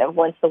 and kind of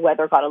once the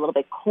weather got a little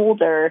bit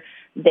colder,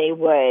 they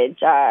would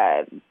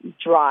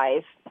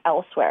drive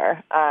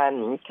elsewhere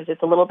because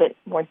it's a little bit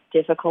more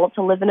difficult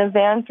to live in a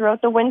van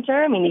throughout the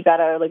winter. I mean, you got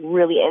to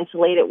really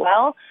insulate it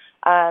well.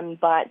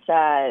 But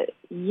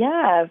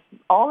yeah,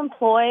 all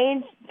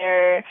employed.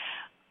 They're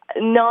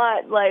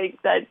not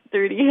like that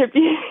dirty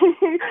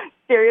hippie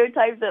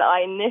stereotype that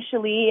I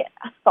initially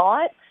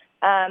thought,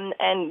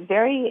 and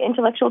very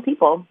intellectual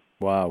people.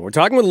 Wow. We're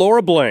talking with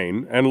Laura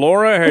Blaine, and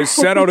Laura has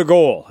set out a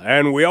goal.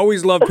 And we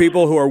always love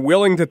people who are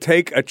willing to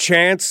take a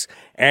chance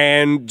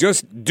and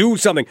just do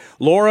something.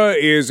 Laura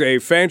is a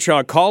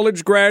Fanshawe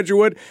College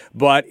graduate,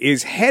 but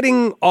is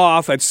heading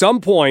off at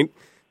some point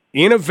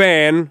in a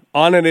van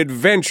on an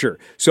adventure.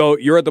 So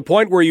you're at the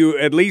point where you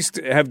at least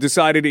have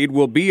decided it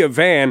will be a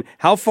van.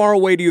 How far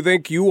away do you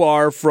think you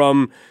are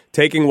from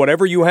taking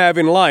whatever you have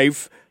in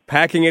life,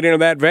 packing it into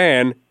that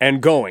van,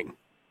 and going?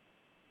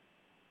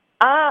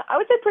 I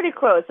would say pretty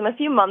close. I'm a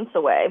few months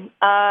away.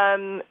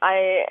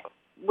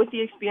 With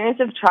the experience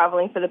of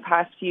traveling for the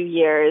past few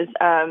years,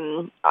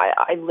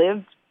 I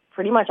lived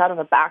pretty much out of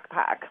a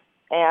backpack.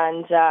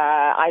 And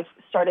I've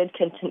started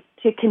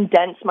to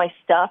condense my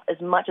stuff as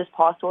much as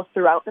possible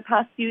throughout the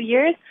past few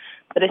years.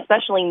 But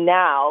especially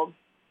now,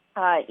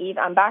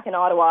 I'm back in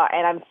Ottawa,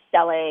 and I'm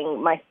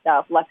selling my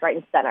stuff left, right,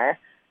 and center.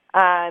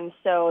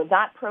 So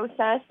that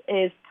process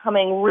is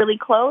coming really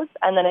close.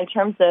 And then in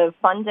terms of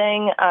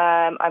funding,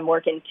 I'm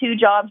working 2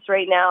 jobs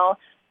right now,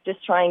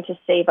 just trying to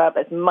save up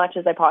as much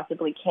as I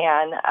possibly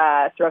can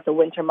throughout the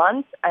winter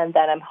months. And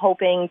then I'm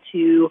hoping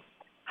to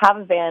have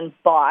a van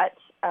bought,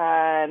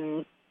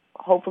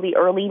 hopefully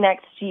early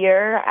next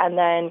year, and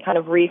then kind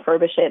of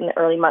refurbish it in the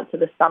early months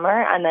of the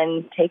summer, and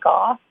then take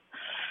off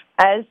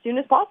as soon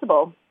as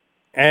possible.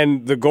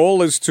 And the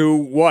goal is to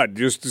what?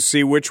 Just to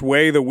see which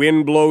way the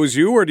wind blows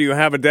you, or do you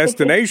have a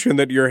destination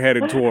that you're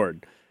headed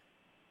toward?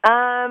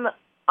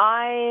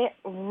 I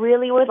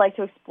really would like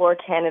to explore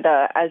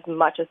Canada as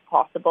much as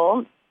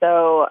possible.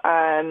 So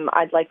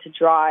I'd like to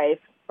drive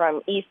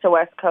from east to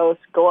west coast,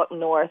 go up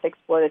north,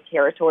 explore the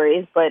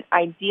territories. But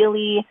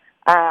ideally,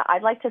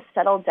 I'd like to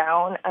settle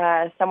down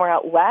somewhere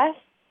out west.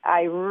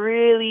 I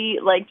really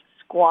liked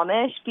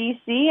Squamish,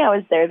 BC. I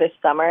was there this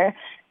summer,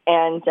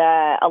 and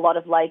a lot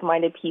of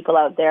like-minded people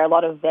out there, a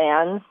lot of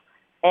vans.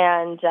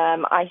 And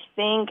I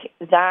think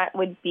that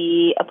would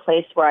be a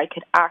place where I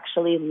could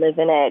actually live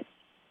in it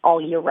all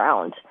year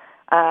round.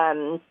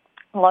 A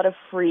lot of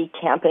free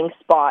camping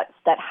spots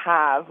that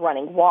have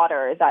running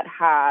water, that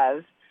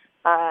have,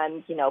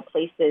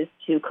 places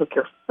to cook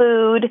your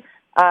food.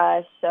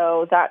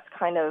 So that's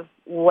kind of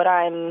what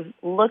I'm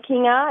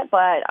looking at.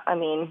 But, I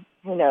mean,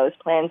 who knows?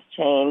 Plans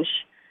change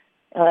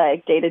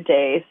day to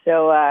day.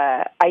 So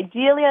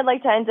ideally, I'd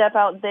like to end up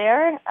out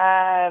there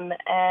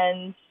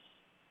and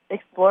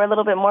explore a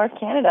little bit more of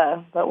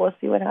Canada, but we'll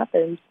see what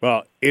happens.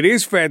 Well, it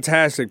is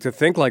fantastic to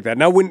think like that.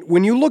 Now,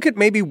 when you look at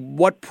maybe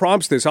what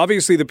prompts this,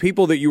 obviously the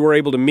people that you were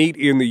able to meet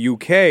in the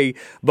UK,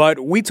 but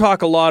we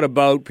talk a lot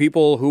about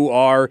people who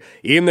are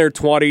in their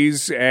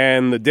 20s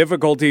and the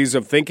difficulties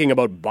of thinking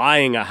about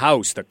buying a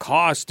house, the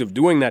cost of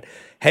doing that.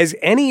 Has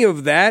any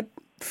of that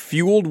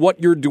fueled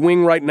what you're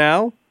doing right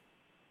now?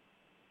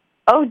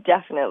 Oh,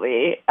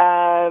 definitely.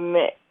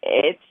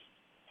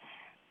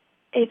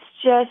 It's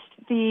just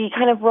the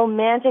kind of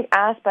romantic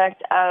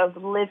aspect of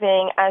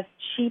living as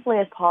cheaply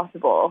as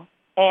possible.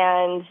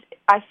 And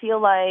I feel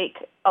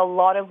like a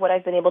lot of what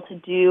I've been able to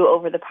do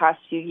over the past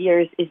few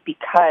years is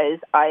because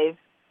I've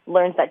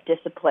learned that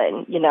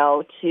discipline,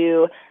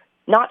 to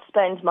not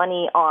spend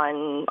money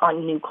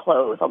on new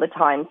clothes all the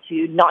time,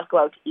 to not go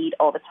out to eat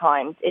all the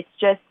time. It's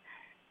just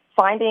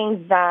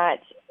finding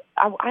that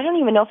I don't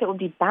even know if it would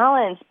be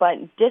balanced, but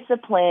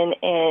discipline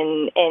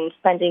in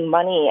spending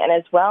money. And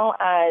as well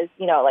as,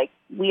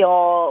 we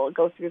all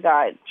go through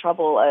that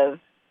trouble of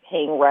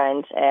paying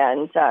rent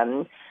and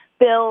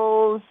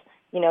bills.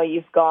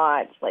 You've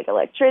got like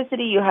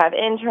electricity, you have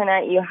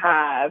internet, you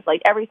have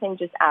everything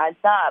just adds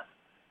up.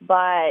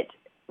 But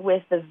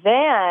with the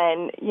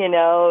van,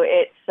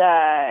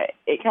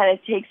 it kind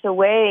of takes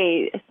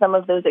away some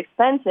of those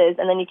expenses,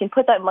 and then you can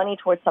put that money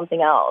towards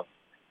something else.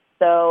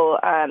 So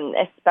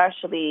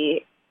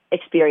especially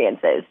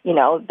experiences,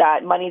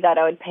 that money that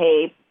I would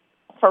pay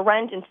for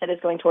rent instead is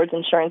going towards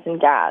insurance and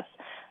gas.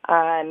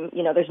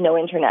 There's no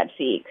internet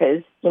fee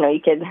because,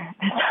 you could,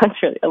 it sounds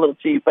really a little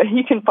cheap, but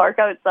you can park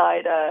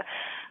outside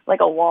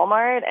like a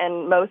Walmart,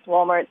 and most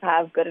Walmarts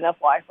have good enough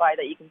Wi-Fi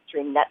that you can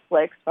stream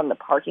Netflix from the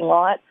parking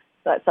lot.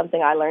 So that's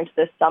something I learned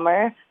this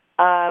summer.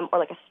 Or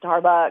like a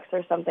Starbucks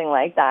or something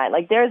like that.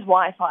 Like there's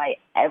Wi-Fi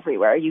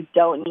everywhere. You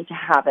don't need to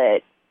have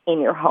it in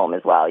your home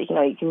as well. You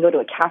can go to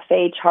a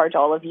cafe, charge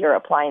all of your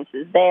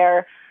appliances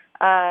there.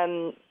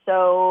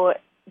 So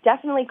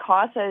definitely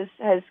cost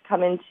has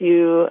come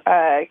into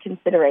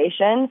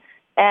consideration.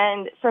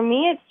 And for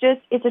me,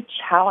 it's a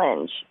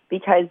challenge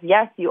because,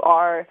 yes, you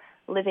are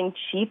living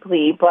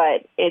cheaply,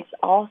 but it's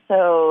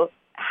also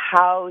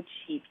how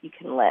cheap you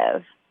can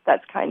live.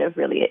 That's kind of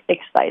really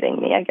exciting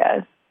me, I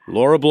guess.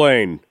 Laura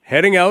Blaine,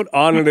 heading out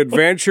on an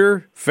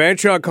adventure,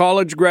 Fanshawe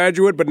College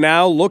graduate, but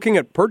now looking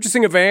at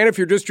purchasing a van if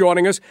you're just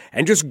joining us,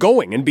 and just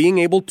going and being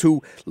able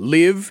to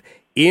live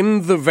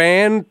in the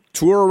van,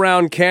 tour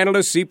around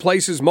Canada, see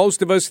places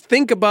most of us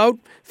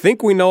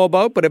think we know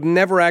about, but have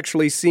never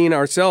actually seen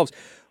ourselves.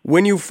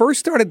 When you first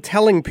started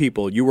telling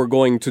people you were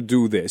going to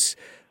do this,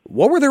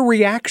 what were their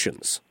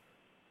reactions?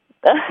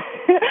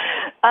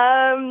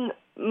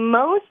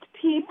 Most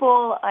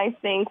people, I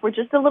think, were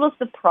just a little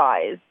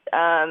surprised.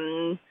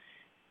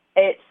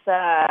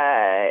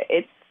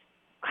 It's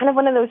kind of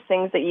one of those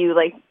things that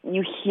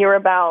you hear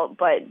about,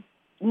 but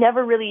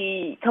never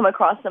really come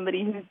across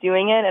somebody who's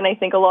doing it. And I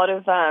think a lot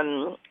of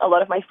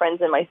my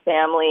friends and my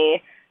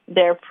family,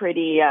 they're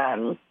pretty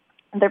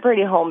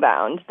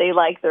homebound. They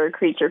like their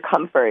creature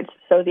comforts.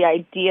 So the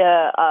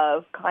idea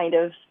of kind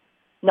of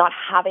not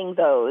having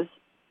those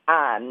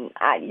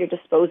at your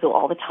disposal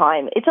all the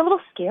time, it's a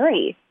little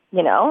scary,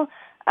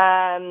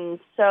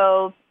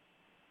 So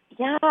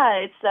yeah,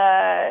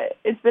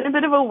 it's been a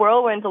bit of a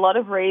whirlwind, a lot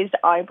of raised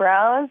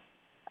eyebrows.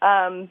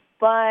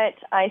 But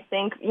I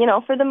think,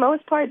 for the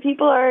most part,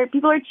 people are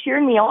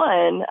cheering me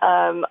on.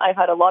 I've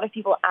had a lot of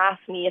people ask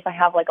me if I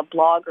have like a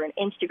blog or an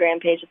Instagram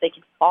page that they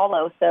can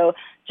follow. So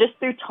just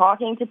through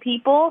talking to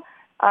people,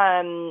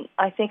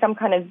 I think I'm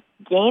kind of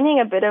gaining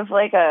a bit of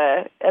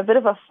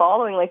a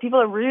following. Like people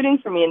are rooting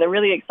for me and they're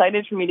really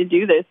excited for me to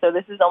do this. So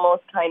this is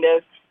almost kind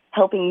of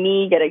helping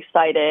me get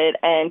excited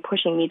and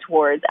pushing me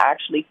towards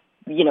actually,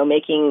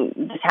 making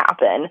this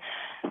happen.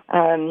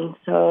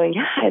 So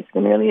yeah, it's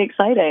been really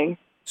exciting.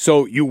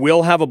 So you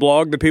will have a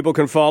blog that people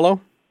can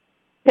follow?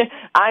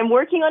 I'm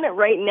working on it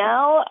right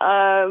now.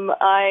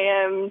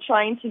 I am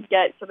trying to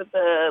get sort of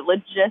the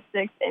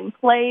logistics in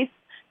place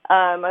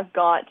I've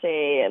got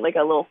a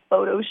little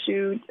photo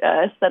shoot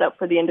set up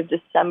for the end of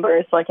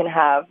December, so I can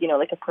have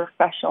a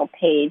professional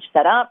page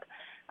set up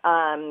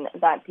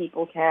that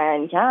people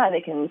can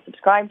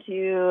subscribe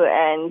to,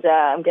 and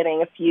I'm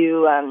getting a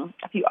few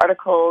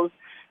articles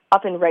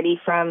up and ready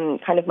from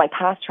kind of my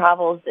past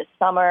travels this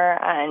summer,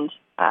 and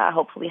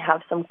hopefully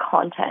have some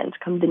content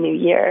come the new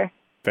year.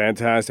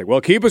 Fantastic.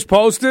 Well, keep us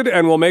posted,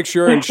 and we'll make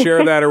sure and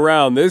share that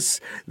around. This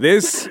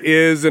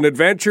is an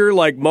adventure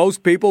like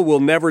most people will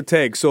never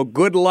take, so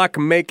good luck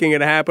making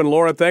it happen.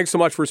 Laura, thanks so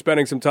much for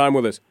spending some time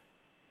with us.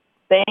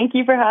 Thank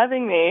you for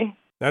having me.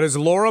 That is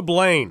Laura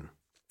Blaine,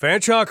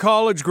 Fanshawe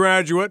College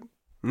graduate,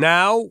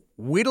 now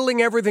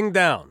whittling everything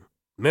down.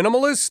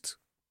 Minimalist,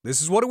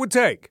 this is what it would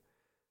take.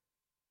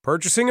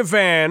 Purchasing a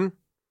van,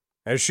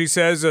 as she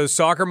says, a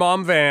soccer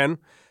mom van,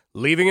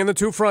 leaving in the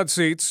 2 front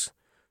seats,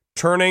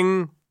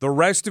 turning the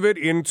rest of it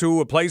into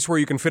a place where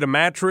you can fit a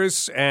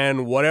mattress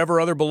and whatever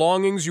other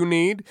belongings you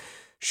need.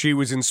 She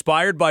was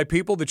inspired by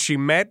people that she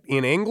met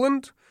in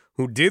England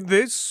who did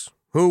this,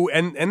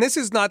 and this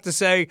is not to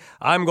say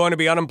I'm going to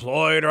be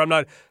unemployed or I'm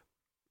not.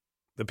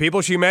 The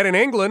people she met in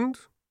England,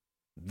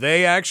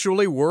 they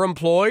actually were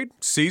employed,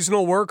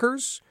 seasonal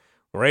workers,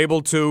 were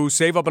able to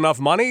save up enough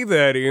money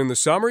that in the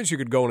summers you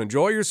could go and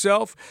enjoy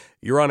yourself.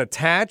 You're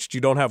unattached.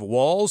 You don't have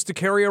walls to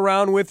carry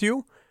around with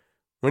you.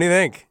 What do you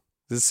think?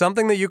 Is this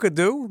something that you could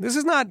do? This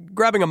is not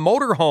grabbing a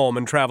motorhome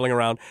and traveling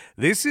around.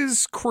 This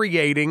is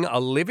creating a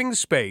living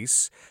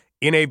space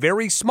in a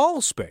very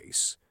small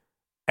space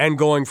and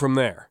going from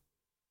there.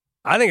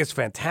 I think it's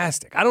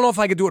fantastic. I don't know if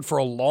I could do it for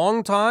a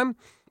long time,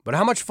 but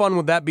how much fun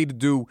would that be to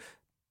do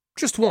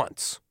just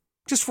once,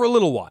 just for a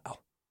little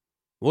while?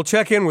 We'll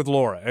check in with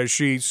Laura as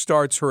she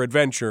starts her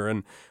adventure,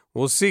 and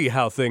we'll see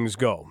how things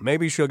go.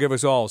 Maybe she'll give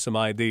us all some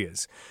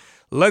ideas.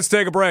 Let's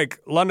take a break.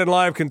 London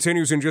Live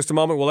continues in just a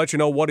moment. We'll let you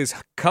know what is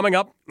coming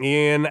up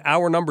in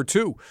hour number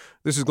 2.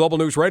 This is Global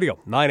News Radio,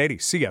 980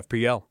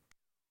 CFPL.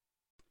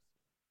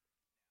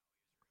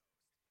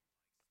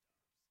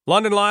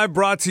 London Live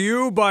brought to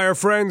you by our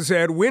friends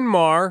at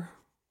Winmar.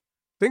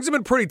 Things have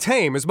been pretty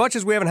tame. As much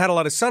as we haven't had a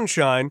lot of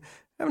sunshine,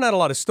 haven't had a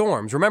lot of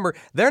storms. Remember,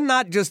 they're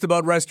not just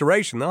about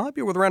restoration. They'll help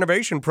you with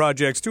renovation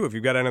projects, too, if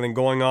you've got anything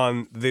going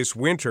on this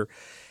winter.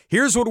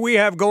 Here's what we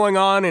have going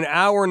on in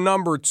hour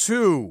number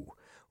 2.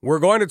 We're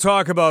going to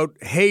talk about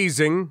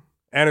hazing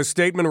and a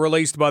statement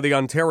released by the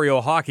Ontario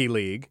Hockey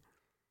League.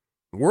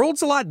 The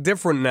world's a lot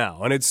different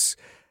now, and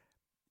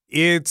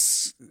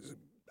it's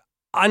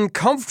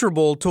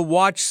uncomfortable to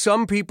watch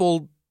some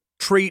people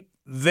treat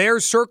their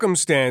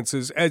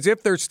circumstances as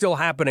if they're still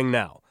happening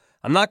now.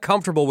 I'm not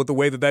comfortable with the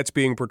way that that's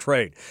being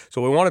portrayed.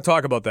 So we want to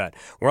talk about that.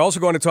 We're also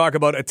going to talk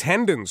about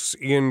attendance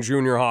in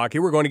junior hockey.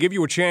 We're going to give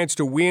you a chance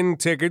to win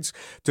tickets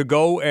to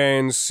go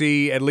and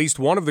see at least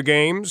one of the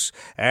games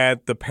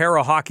at the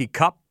Para Hockey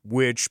Cup,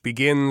 which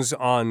begins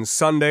on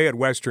Sunday at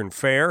Western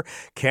Fair.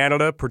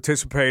 Canada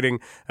participating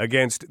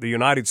against the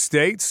United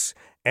States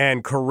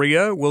and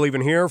Korea. We'll even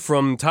hear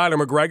from Tyler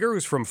McGregor,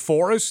 who's from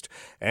Forest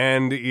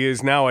and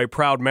is now a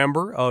proud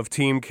member of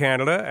Team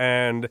Canada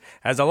and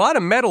has a lot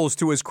of medals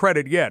to his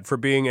credit yet for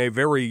being a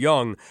very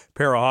young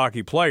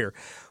para-hockey player.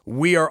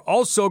 We are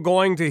also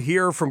going to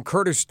hear from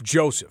Curtis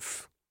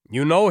Joseph.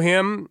 You know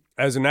him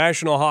as a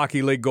National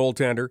Hockey League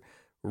goaltender,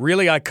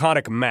 really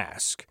iconic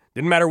mask.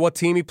 Didn't matter what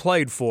team he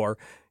played for.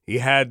 He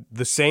had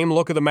the same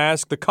look of the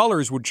mask. The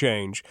colors would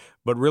change,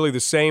 but really the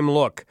same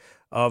look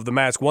of the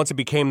mask once it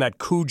became that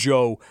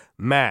Cujo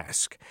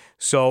mask.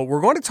 So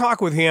we're going to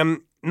talk with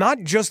him,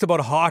 not just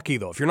about hockey,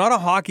 though. If you're not a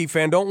hockey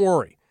fan, don't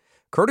worry.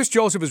 Curtis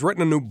Joseph has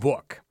written a new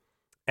book,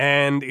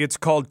 and it's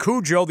called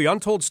Cujo, The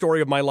Untold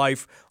Story of My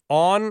Life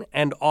on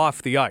and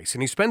Off the Ice.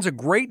 And he spends a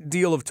great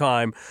deal of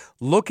time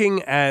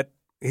looking at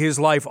his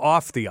life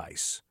off the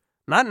ice.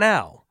 Not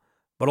now,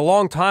 but a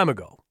long time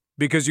ago.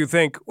 Because you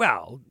think,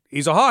 well,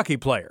 he's a hockey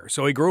player,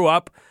 so he grew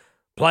up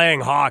playing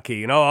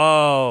hockey.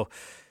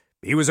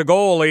 He was a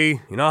goalie.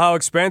 You know how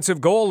expensive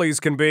goalies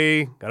can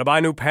be. Got to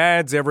buy new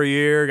pads every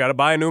year. Got to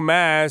buy a new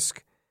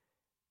mask.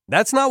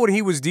 That's not what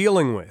he was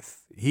dealing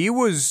with. He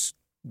was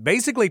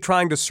basically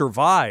trying to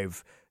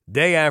survive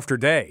day after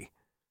day.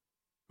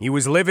 He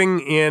was living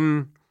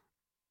in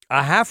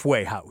a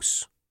halfway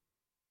house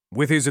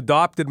with his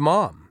adopted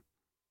mom.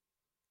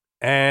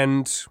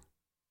 And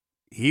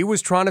he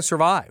was trying to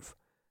survive.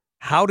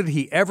 How did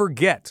he ever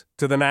get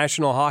to the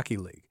National Hockey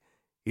League?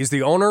 He's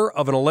the owner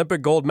of an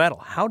Olympic gold medal.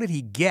 How did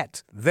he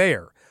get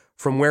there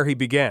from where he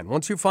began?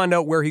 Once you find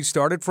out where he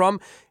started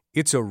from,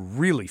 it's a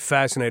really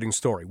fascinating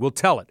story. We'll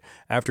tell it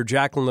after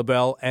Jacqueline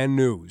LaBelle and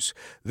news.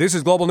 This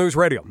is Global News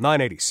Radio,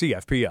 980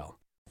 CFPL.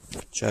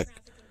 Check.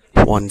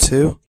 1,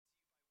 2.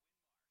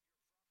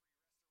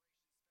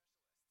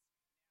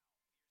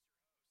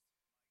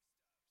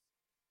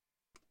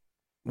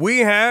 We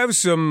have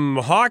some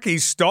hockey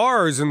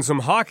stars and some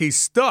hockey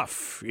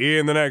stuff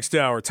in the next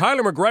hour.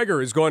 Tyler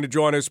McGregor is going to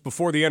join us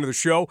before the end of the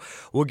show.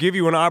 We'll give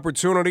you an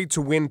opportunity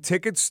to win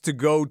tickets to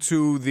go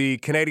to the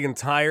Canadian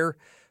Tire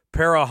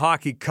Para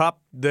Hockey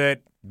Cup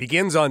that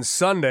begins on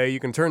Sunday. You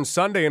can turn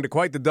Sunday into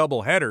quite the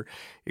doubleheader.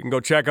 You can go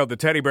check out the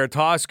Teddy Bear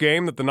Toss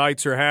game that the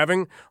Knights are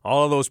having.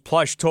 All of those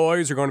plush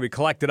toys are going to be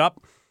collected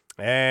up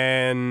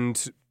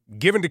and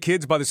given to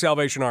kids by the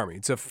Salvation Army.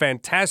 It's a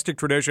fantastic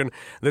tradition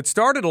that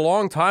started a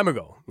long time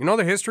ago. You know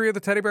the history of the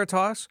Teddy Bear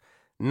Toss?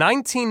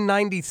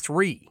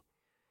 1993,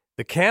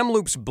 the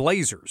Kamloops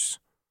Blazers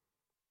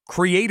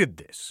created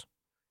this.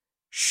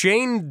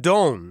 Shane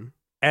Doan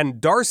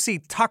and Darcy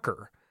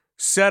Tucker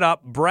set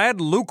up Brad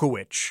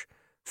Lukowich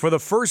for the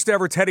first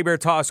ever Teddy Bear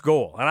Toss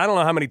goal. And I don't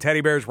know how many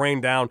teddy bears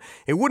rained down.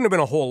 It wouldn't have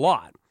been a whole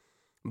lot.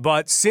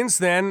 But since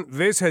then,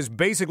 this has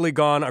basically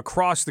gone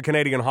across the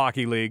Canadian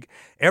Hockey League.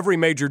 Every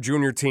major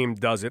junior team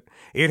does it.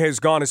 It has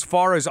gone as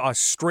far as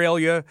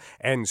Australia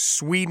and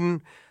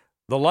Sweden.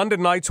 The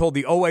London Knights hold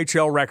the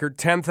OHL record,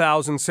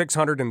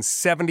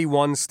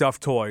 10,671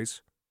 stuffed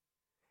toys.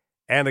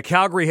 And the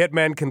Calgary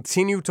Hitmen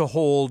continue to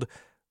hold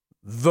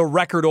the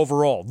record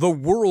overall, the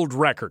world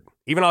record.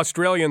 Even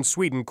Australia and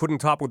Sweden couldn't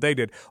top what they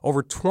did.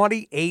 Over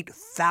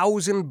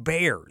 28,000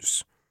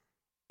 bears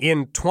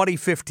in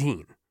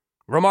 2015.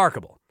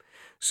 Remarkable.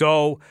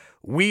 So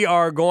we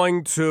are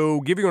going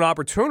to give you an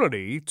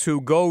opportunity to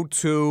go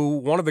to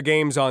one of the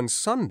games on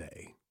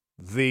Sunday,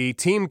 the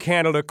Team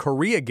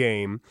Canada-Korea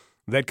game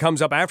that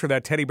comes up after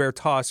that Teddy Bear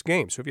Toss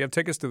game. So if you have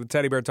tickets to the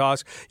Teddy Bear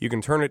Toss, you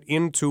can turn it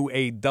into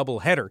a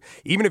doubleheader.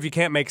 Even if you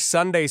can't make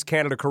Sunday's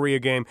Canada-Korea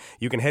game,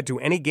 you can head to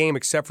any game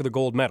except for the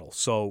gold medal.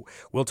 So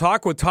we'll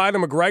talk with Tyler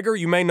McGregor.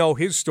 You may know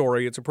his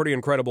story. It's a pretty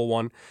incredible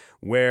one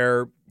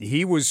where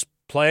he was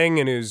playing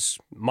in his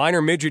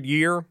minor midget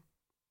year,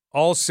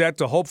 all set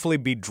to hopefully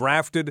be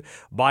drafted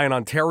by an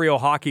Ontario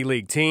Hockey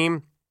League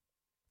team.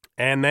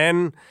 And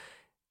then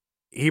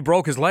he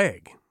broke his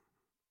leg.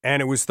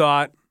 And it was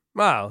thought,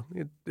 well,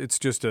 it's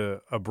just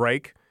a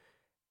break.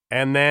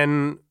 And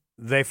then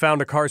they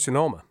found a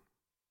carcinoma.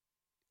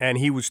 And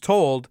he was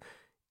told,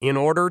 in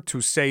order to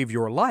save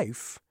your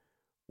life,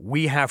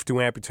 we have to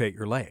amputate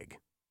your leg.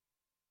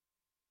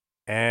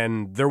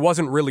 And there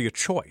wasn't really a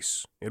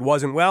choice. It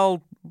wasn't,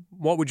 well,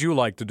 what would you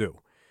like to do?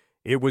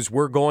 It was,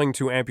 we're going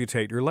to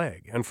amputate your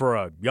leg. And for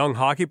a young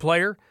hockey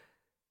player,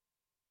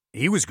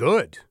 he was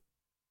good.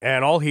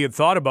 And all he had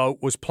thought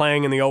about was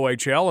playing in the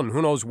OHL, and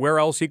who knows where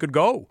else he could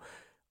go.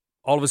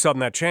 All of a sudden,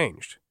 that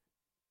changed.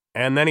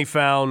 And then he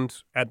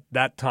found, at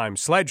that time,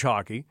 sledge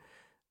hockey,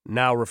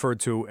 now referred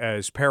to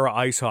as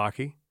para-ice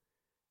hockey.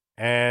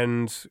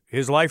 And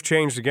his life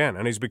changed again,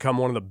 and he's become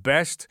one of the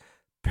best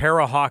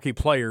para-hockey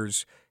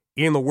players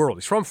in the world.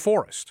 He's from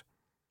Forest.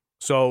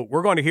 So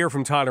we're going to hear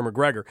from Tyler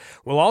McGregor.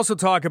 We'll also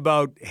talk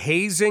about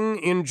hazing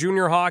in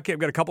junior hockey. I've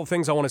got a couple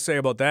things I want to say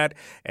about that.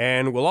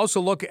 And we'll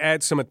also look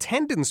at some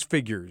attendance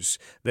figures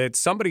that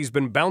somebody's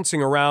been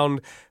bouncing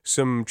around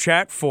some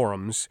chat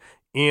forums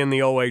in the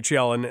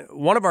OHL. And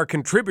one of our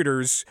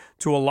contributors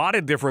to a lot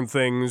of different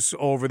things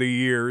over the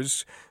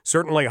years,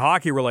 certainly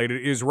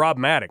hockey-related, is Rob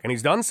Maddock. And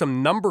he's done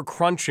some number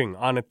crunching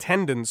on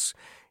attendance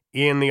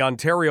in the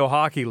Ontario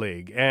Hockey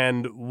League.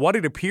 And what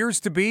it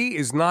appears to be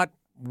is not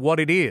what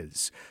it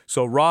is.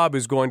 So Rob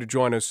is going to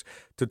join us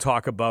to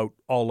talk about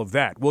all of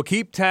that. We'll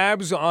keep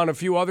tabs on a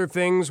few other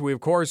things. We, of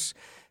course,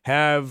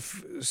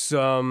 have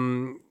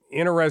some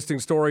interesting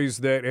stories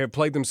that have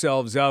played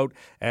themselves out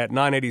at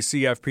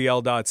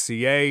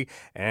 980cfpl.ca,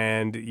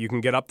 and you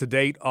can get up to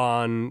date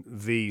on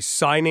the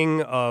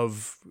signing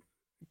of,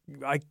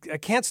 I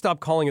can't stop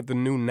calling it the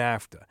new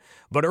NAFTA.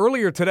 But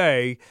earlier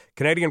today,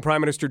 Canadian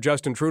Prime Minister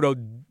Justin Trudeau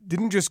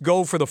didn't just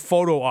go for the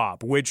photo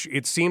op, which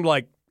it seemed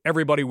like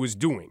everybody was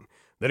doing,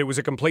 that it was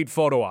a complete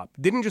photo op.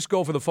 Didn't just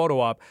go for the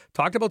photo op,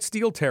 talked about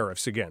steel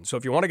tariffs again. So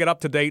if you want to get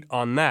up to date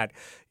on that,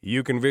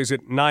 you can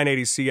visit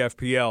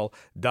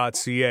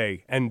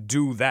 980cfpl.ca and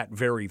do that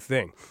very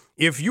thing.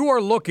 If you are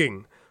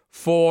looking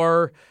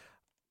for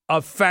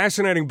a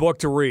fascinating book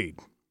to read,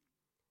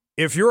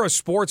 if you're a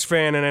sports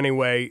fan in any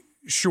way,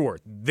 sure,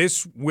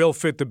 this will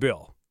fit the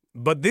bill.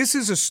 But this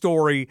is a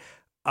story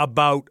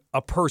about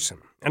a person,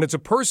 and it's a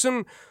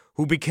person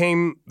who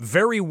became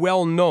very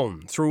well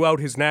known throughout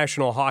his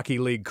National Hockey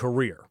League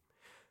career.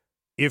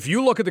 If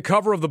you look at the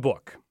cover of the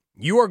book,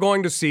 you are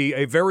going to see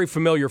a very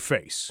familiar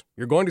face.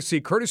 You're going to see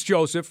Curtis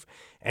Joseph,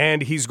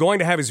 and he's going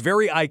to have his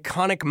very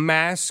iconic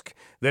mask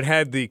that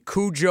had the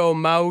Cujo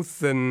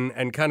mouth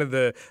and kind of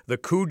the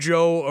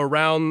Cujo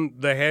around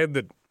the head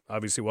that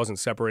obviously wasn't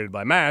separated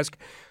by mask,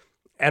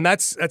 and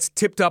that's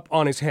tipped up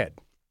on his head.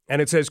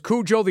 And it says,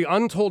 Cujo, the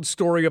untold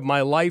story of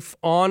my life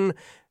on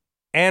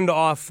and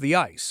off the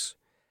ice.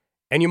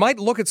 And you might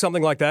look at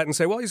something like that and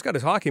say, well, he's got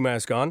his hockey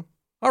mask on.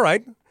 All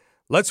right,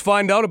 let's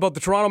find out about the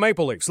Toronto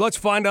Maple Leafs. Let's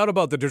find out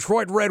about the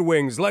Detroit Red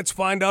Wings. Let's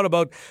find out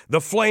about the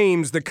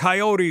Flames, the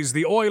Coyotes,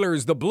 the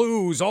Oilers, the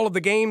Blues, all of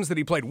the games that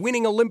he played,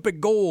 winning Olympic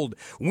gold,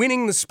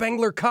 winning the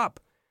Spengler Cup.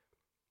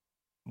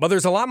 But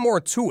there's a lot more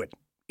to it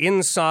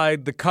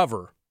inside the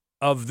cover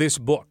of this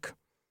book.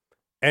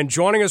 And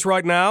joining us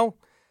right now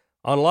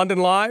on London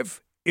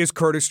Live is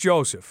Curtis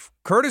Joseph.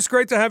 Curtis,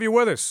 great to have you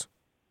with us.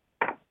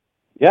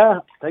 Yeah,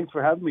 thanks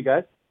for having me,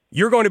 guys.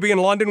 You're going to be in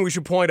London, we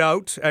should point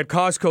out, at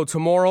Costco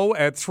tomorrow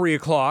at 3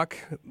 o'clock.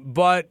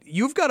 But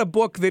you've got a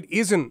book that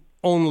isn't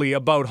only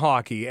about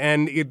hockey,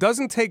 and it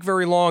doesn't take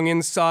very long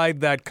inside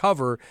that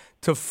cover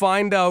to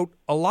find out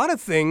a lot of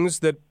things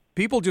that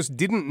people just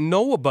didn't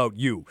know about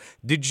you.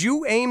 Did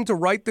you aim to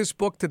write this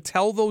book to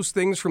tell those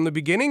things from the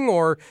beginning,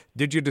 or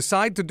did you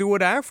decide to do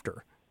it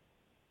after?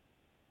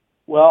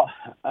 Well,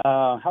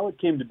 how it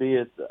came to be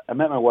is I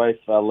met my wife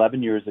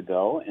 11 years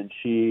ago, and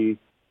she,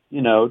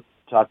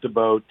 talked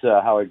about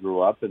how I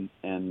grew up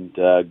and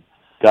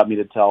got me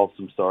to tell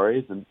some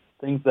stories and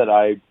things that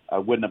I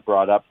wouldn't have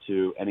brought up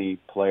to any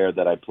player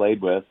that I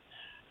played with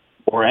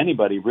or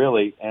anybody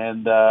really.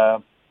 And,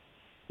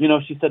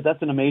 she said,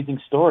 that's an amazing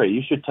story.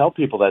 You should tell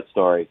people that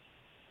story.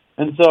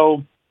 And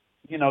so,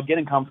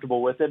 getting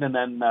comfortable with it and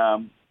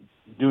then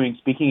doing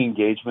speaking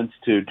engagements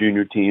to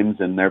junior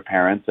teams and their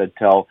parents, I'd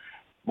tell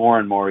more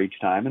and more each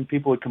time. And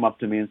people would come up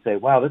to me and say,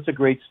 wow, that's a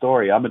great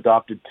story. I'm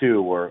adopted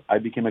too, or I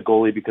became a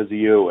goalie because of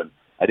you, and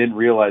I didn't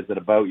realize that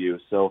about you.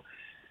 So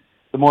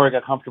the more I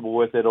got comfortable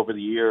with it over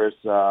the years,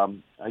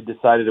 I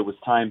decided it was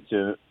time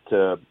to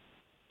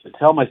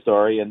tell my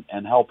story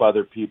and help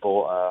other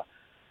people,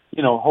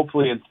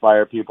 hopefully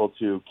inspire people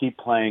to keep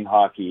playing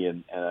hockey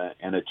and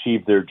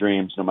achieve their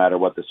dreams no matter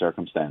what the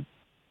circumstance.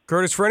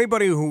 Curtis, for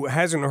anybody who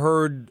hasn't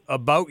heard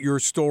about your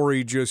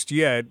story just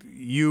yet,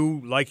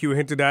 you, like you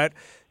hinted at,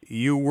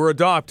 you were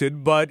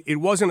adopted, but it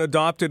wasn't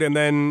adopted and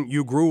then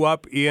you grew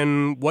up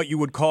in what you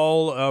would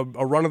call a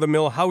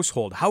run-of-the-mill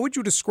household. How would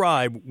you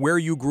describe where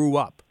you grew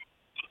up?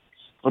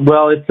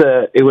 Well,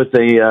 it was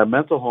a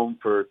mental home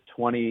for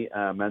 20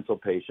 mental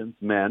patients,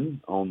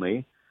 men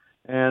only.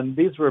 And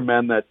these were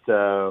men that,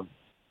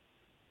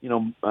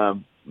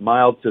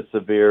 mild to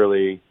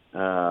severely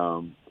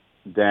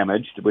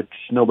damaged, which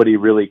nobody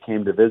really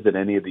came to visit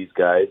any of these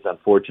guys,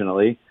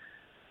 unfortunately.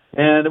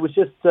 And it was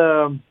just,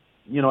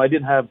 I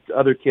didn't have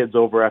other kids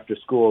over after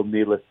school,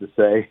 needless to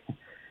say.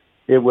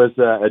 It was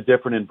a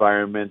different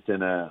environment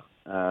and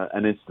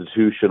an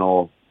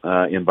institutional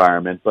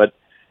environment. But,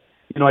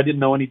 I didn't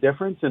know any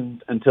difference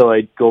until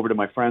I'd go over to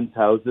my friends'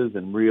 houses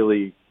and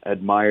really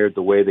admired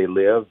the way they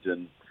lived.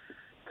 And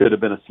could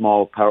have been a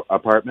small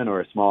apartment or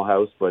a small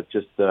house, but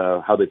just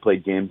how they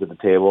played games at the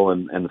table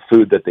and the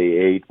food that they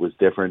ate was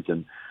different.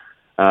 And,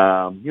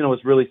 it was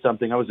really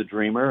something. I was a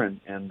dreamer,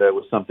 and it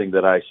was something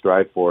that I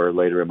strived for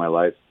later in my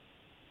life.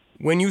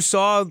 When you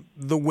saw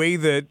the way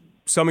that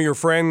some of your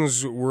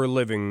friends were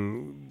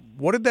living,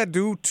 what did that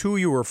do to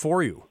you or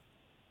for you?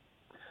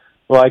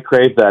 Well, I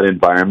craved that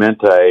environment.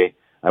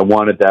 I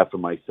wanted that for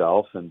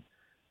myself, and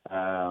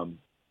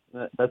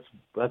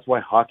that's why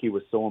hockey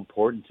was so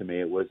important to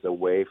me. It was a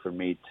way for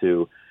me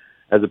to,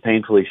 as a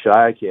painfully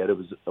shy kid, it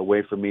was a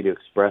way for me to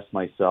express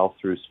myself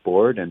through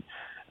sport and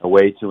a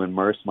way to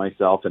immerse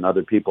myself in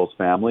other people's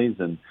families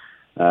and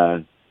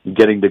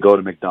getting to go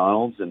to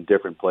McDonald's and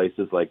different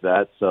places like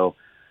that. So,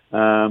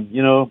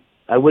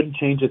 I wouldn't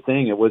change a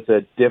thing. It was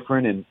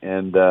different,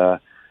 and I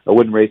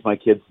wouldn't raise my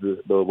kids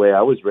the way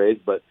I was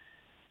raised, but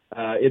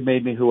it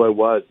made me who I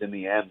was in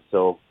the end.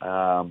 So,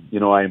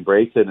 I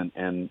embraced it,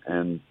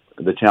 and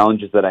the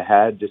challenges that I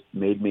had just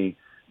made me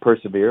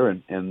persevere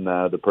and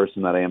the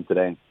person that I am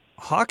today.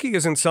 Hockey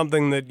isn't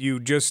something that you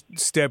just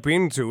step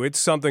into. It's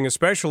something,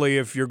 especially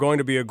if you're going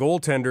to be a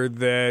goaltender,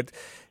 that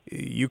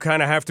you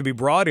kind of have to be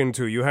brought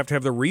into. You have to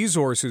have the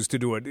resources to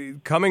do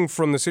it. Coming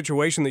from the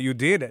situation that you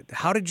did,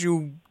 how did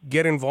you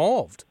get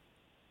involved?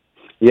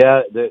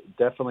 Yeah,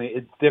 definitely.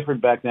 It's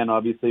different back then,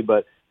 obviously,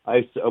 but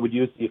I would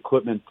use the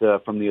equipment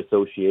from the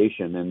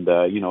association, and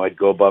I'd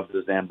go above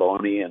the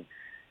Zamboni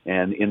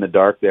and in the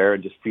dark there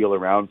and just feel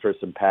around for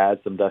some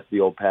pads, some dusty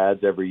old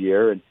pads every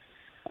year. And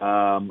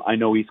I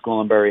know East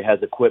Gwillimbury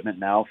has equipment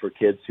now for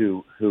kids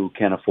who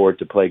can afford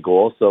to play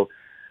goal. So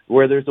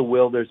where there's a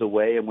will, there's a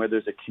way, and where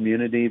there's a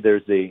community,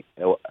 there's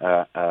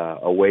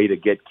a way to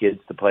get kids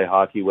to play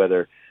hockey,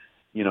 whether,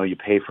 you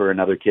pay for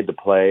another kid to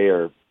play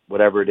or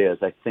whatever it is.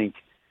 I think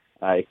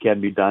it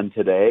can be done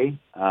today,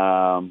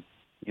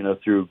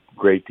 through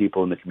great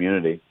people in the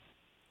community.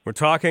 We're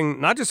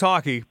talking not just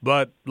hockey,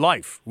 but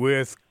life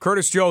with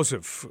Curtis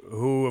Joseph,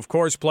 who, of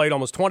course, played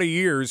almost 20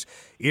 years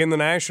in the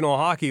National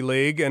Hockey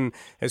League and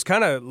has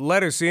kind of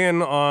let us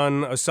in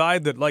on a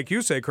side that, like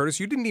you say, Curtis,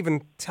 you didn't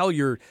even tell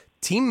your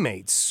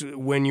teammates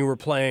when you were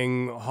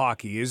playing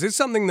hockey. Is this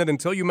something that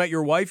until you met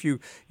your wife, you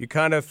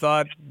kind of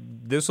thought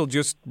this will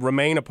just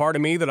remain a part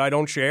of me that I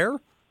don't share?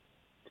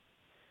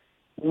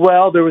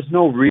 Well, there was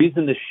no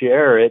reason to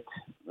share it.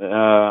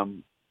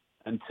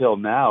 Until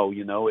now,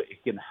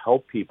 it can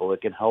help people. It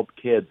can help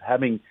kids.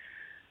 Having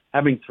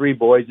 3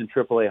 boys in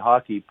AAA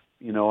hockey,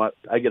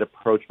 I get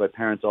approached by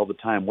parents all the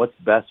time. What's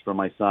best for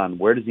my son?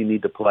 Where does he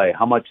need to play?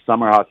 How much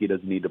summer hockey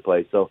does he need to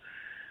play? So,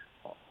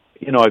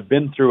 I've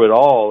been through it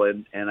all,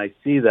 and I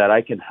see that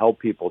I can help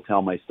people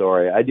tell my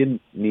story. I didn't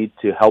need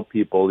to help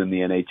people in the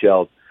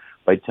NHL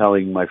by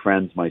telling my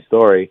friends my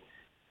story,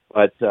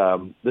 but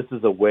this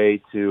is a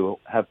way to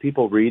have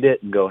people read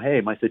it and go,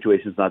 hey, my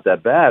situation's not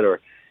that bad, or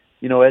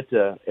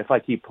if I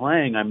keep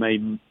playing, I may,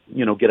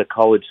 get a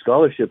college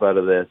scholarship out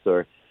of this,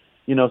 or,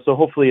 so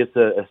hopefully it's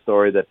a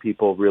story that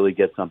people really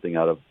get something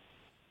out of.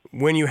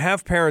 When you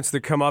have parents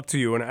that come up to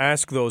you and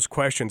ask those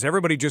questions,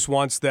 everybody just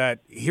wants that,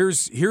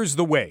 here's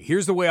the way.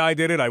 Here's the way I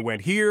did it. I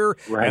went here,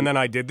 Right. and then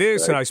I did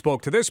this, Right. and I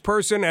spoke to this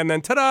person, and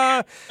then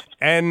ta-da!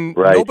 And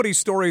Right. nobody's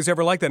story is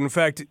ever like that. In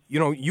fact,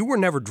 you were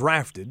never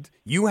drafted.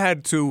 You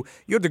had to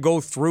go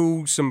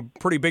through some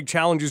pretty big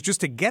challenges just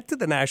to get to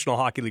the National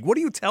Hockey League. What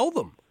do you tell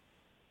them?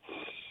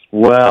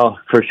 Well,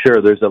 for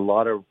sure, there's a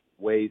lot of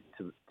ways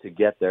to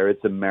get there.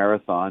 It's a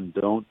marathon.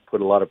 Don't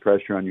put a lot of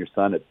pressure on your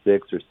son at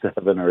 6 or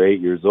 7 or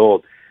 8 years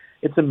old.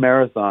 It's a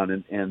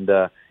marathon, and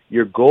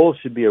your goal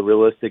should be a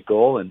realistic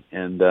goal, and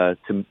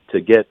to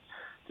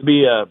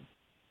be a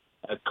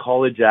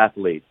college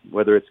athlete,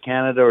 whether it's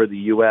Canada or the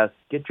U.S.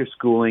 Get your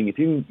schooling. If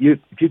you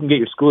can get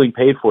your schooling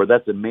paid for,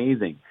 that's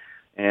amazing.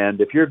 And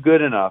if you're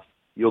good enough,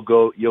 you'll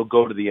go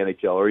to the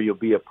NHL or you'll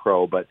be a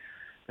pro. But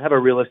have a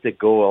realistic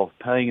goal,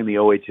 playing in the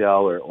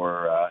OHL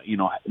or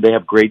they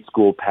have great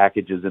school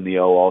packages in the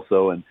O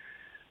also, and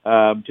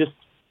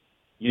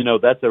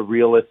that's a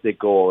realistic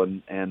goal,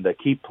 and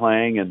keep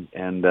playing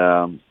and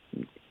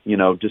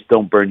just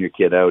don't burn your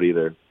kid out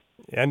either.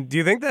 And do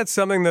you think that's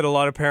something that a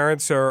lot of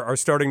parents are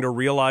starting to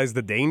realize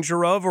the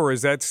danger of, or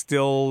is that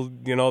still,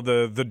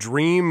 the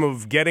dream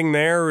of getting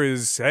there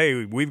is,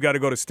 hey, we've got to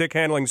go to stick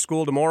handling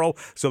school tomorrow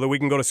so that we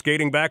can go to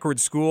skating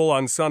backwards school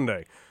on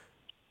Sunday?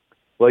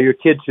 Well, your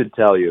kid should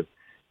tell you.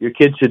 Your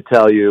kid should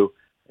tell you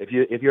if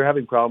you're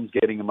having problems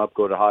getting them up,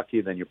 go to hockey,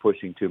 then you're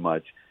pushing too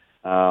much.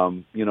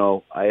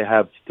 I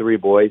have 3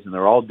 boys, and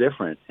they're all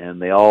different,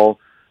 and they all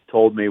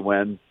told me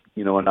when,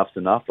 enough's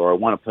enough, or I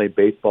want to play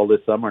baseball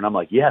this summer, and I'm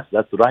like, yes,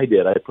 that's what I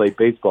did. I played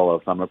baseball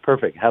all summer.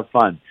 Perfect. Have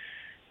fun.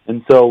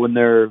 And so when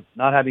they're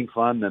not having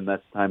fun, then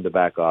that's time to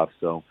back off.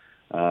 So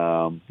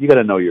you got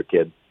to know your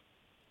kid.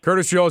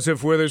 Curtis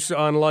Joseph with us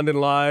on London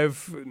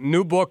Live.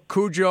 New book,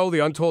 Cujo, The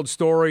Untold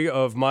Story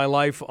of My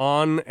Life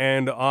on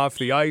and Off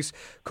the Ice,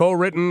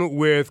 co-written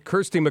with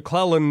Kirsty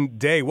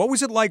McClellan-Day. What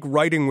was it like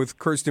writing with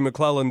Kirsty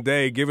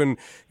McClellan-Day, given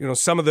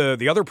some of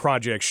the other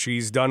projects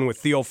she's done with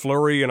Theo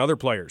Fleury and other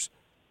players?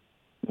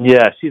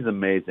 Yeah, she's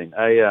amazing.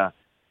 That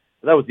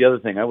was the other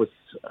thing. I was,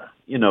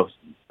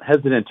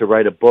 hesitant to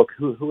write a book.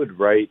 Who would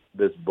write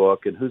this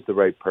book, and who's the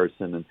right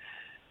person? And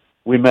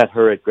we met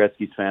her at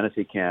Gretzky's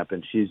fantasy camp,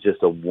 and she's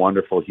just a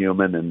wonderful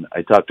human. And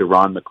I talked to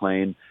Ron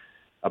McLean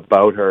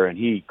about her, and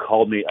he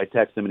called me. I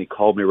texted him, and he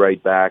called me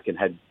right back and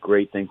had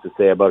great things to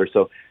say about her.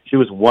 So she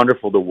was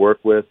wonderful to work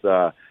with,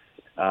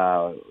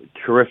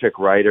 terrific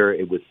writer.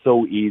 It was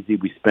so easy.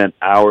 We spent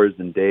hours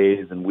and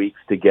days and weeks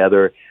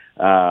together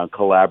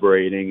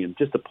collaborating, and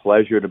just a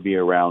pleasure to be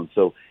around.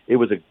 So it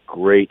was a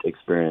great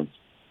experience.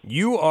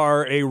 You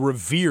are a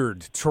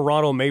revered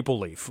Toronto Maple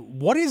Leaf.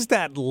 What is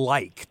that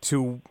like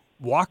to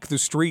walk the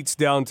streets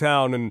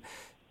downtown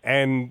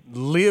and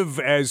live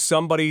as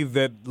somebody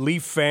that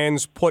Leaf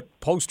fans put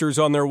posters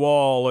on their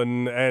wall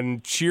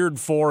and cheered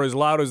for as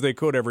loud as they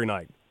could every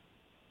night?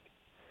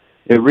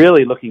 It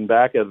really, looking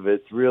back at it,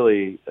 it's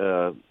really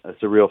a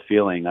surreal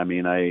feeling. I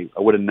mean, I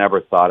would have never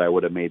thought I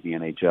would have made the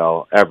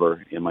NHL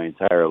ever in my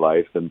entire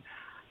life, and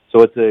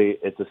so it's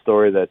a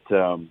story that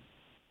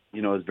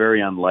is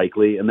very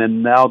unlikely. And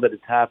then now that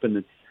it's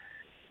happened,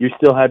 you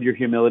still have your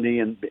humility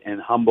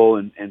and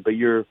humble, but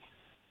you're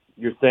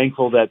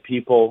thankful that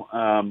people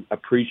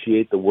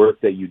appreciate the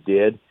work that you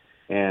did,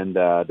 and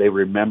they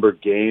remember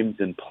games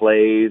and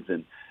plays.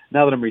 And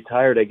now that I'm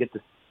retired, I get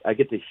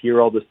to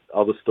hear all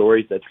the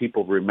stories that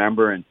people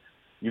remember. And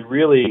you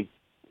really,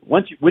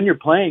 when you're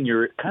playing,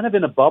 you're kind of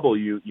in a bubble.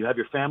 You have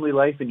your family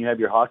life and you have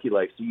your hockey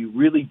life, so you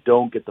really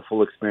don't get the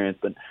full experience.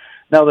 But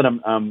now that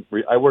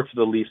I work for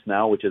the Leafs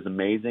now, which is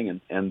amazing,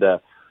 and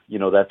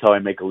that's how I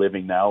make a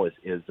living now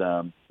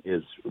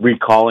is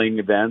recalling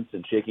events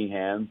and shaking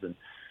hands. And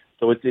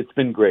so it's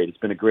been great. It's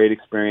been a great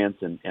experience,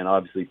 and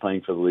obviously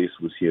playing for the Leafs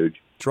was huge.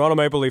 Toronto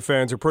Maple Leaf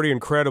fans are pretty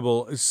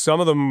incredible.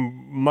 Some of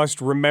them must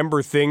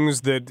remember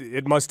things that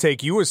it must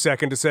take you a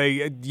second to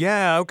say,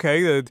 yeah,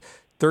 okay,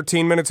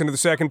 13 minutes into the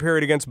second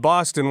period against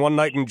Boston one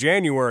night in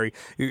January.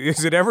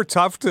 Is it ever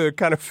tough to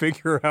kind of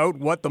figure out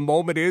what the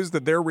moment is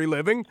that they're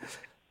reliving?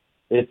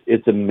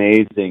 It's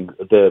amazing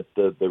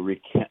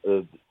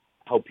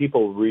how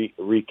people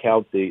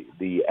recount the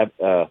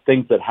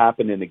things that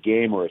happened in a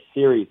game or a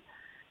series,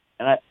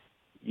 and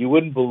you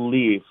wouldn't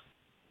believe.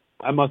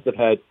 I must have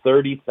had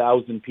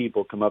 30,000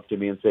 people come up to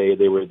me and say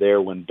they were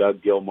there when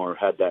Doug Gilmour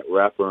had that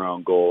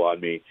wraparound goal on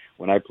me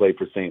when I played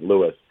for St.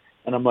 Louis.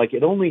 And I'm like,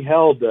 it only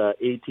held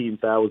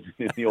 18,000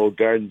 in the old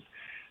Gardens.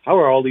 How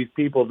are all these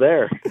people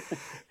there?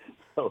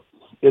 So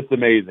it's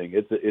amazing.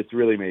 It's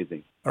really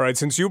amazing. All right,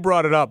 since you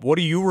brought it up, what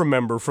do you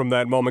remember from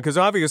that moment? Because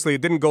obviously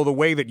it didn't go the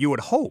way that you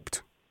had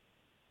hoped.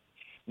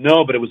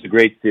 No, but it was a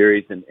great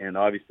series, and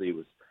obviously it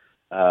was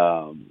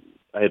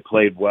I had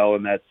played well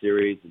in that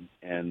series,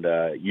 and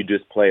you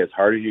just play as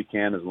hard as you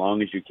can, as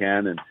long as you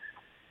can, and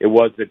it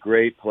was a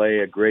great play,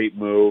 a great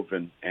move,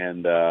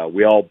 and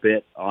we all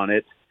bit on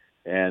it,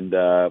 and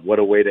what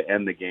a way to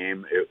end the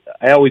game.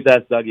 I always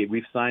ask Dougie,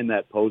 we've signed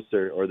that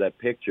poster or that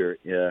picture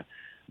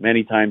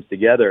many times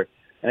together,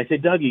 And I say,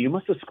 Dougie, you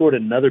must have scored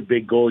another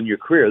big goal in your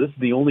career. This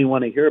is the only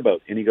one I hear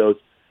about. And he goes,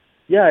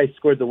 yeah, I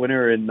scored the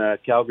winner in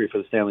Calgary for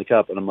the Stanley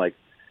Cup. And I'm like,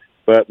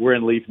 but we're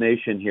in Leaf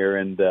Nation here,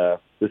 and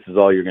this is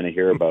all you're going to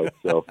hear about.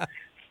 So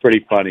it's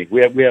pretty funny.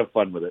 We have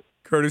fun with it.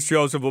 Curtis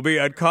Joseph will be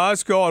at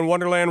Costco on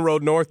Wonderland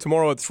Road North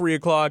tomorrow at 3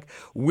 o'clock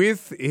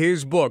with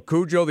his book,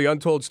 Cujo, The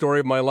Untold Story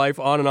of My Life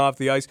on and Off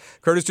the Ice.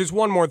 Curtis, just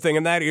one more thing,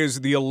 and that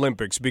is the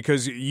Olympics,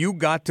 because you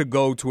got to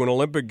go to an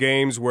Olympic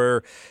Games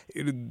where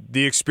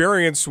the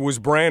experience was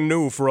brand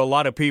new for a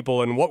lot of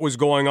people, and what was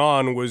going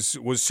on was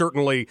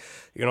certainly,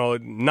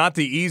 not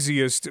the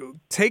easiest.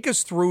 Take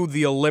us through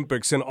the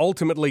Olympics and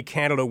ultimately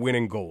Canada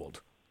winning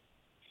gold.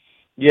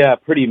 Yeah,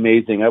 pretty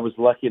amazing. I was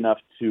lucky enough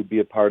to be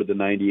a part of the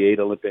 98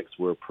 Olympics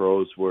where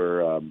pros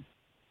were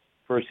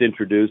first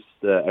introduced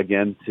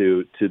again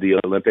to the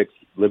Olympic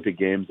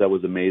Games. That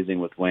was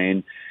amazing with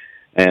Wayne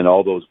and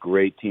all those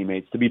great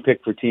teammates. To be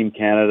picked for Team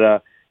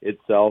Canada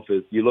itself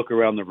is you look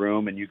around the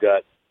room and you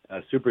got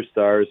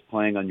superstars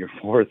playing on your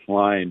fourth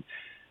line.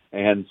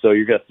 And so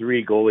you got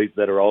three goalies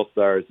that are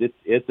all-stars.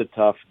 It's a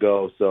tough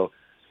go. So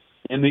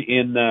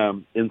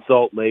in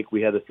Salt Lake,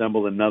 we had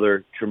assembled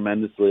another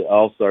tremendously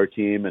all-star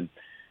team, and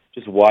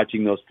just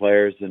watching those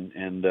players and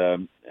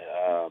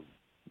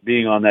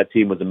being on that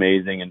team was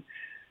amazing. And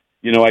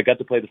I got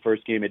to play the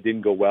first game. It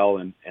didn't go well,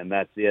 and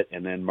that's it.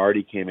 And then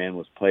Marty came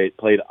in,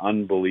 played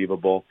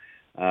unbelievable,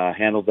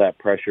 handled that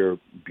pressure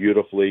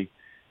beautifully,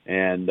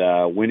 and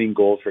winning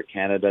goals for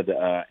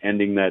Canada,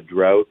 ending that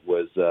drought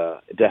was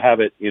to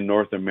have it in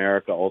North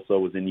America. Also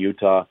was in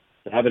Utah.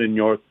 To have it in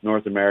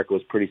North America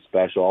was pretty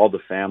special. All the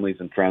families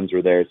and friends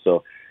were there,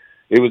 so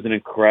it was an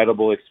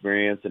incredible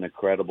experience, an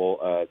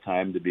incredible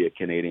time to be a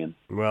Canadian.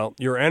 Well,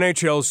 your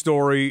NHL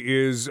story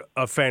is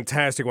a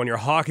fantastic one. Your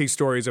hockey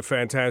story is a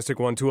fantastic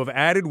one. To have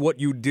added what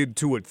you did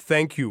to it,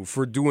 thank you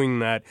for doing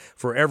that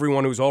for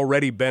everyone who's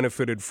already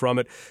benefited from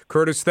it.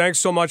 Curtis, thanks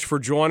so much for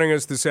joining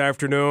us this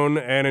afternoon,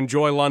 and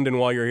enjoy London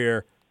while you're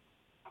here.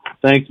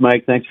 Thanks,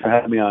 Mike. Thanks for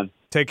having me on.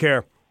 Take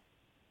care.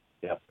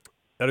 Yeah.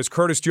 That is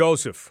Curtis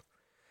Joseph,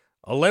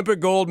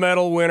 Olympic gold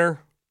medal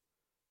winner.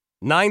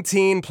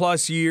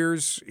 19-plus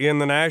years in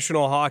the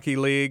National Hockey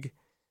League.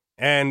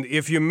 And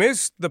if you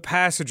missed the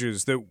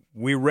passages that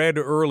we read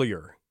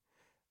earlier,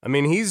 I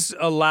mean, he's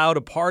allowed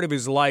a part of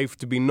his life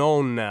to be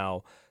known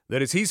now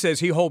that, as he says,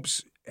 he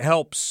hopes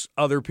helps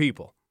other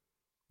people.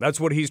 That's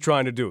what he's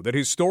trying to do. That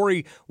his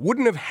story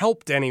wouldn't have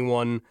helped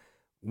anyone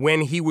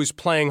when he was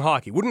playing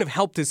hockey, wouldn't have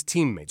helped his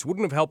teammates,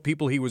 wouldn't have helped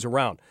people he was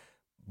around.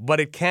 But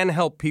it can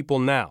help people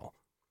now.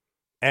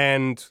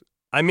 And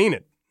I mean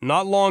it.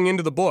 Not long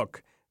into the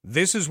book,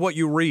 this is what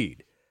you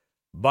read.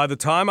 By the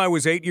time I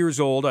was 8 years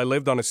old, I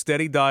lived on a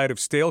steady diet of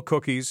stale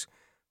cookies,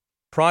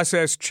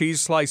 processed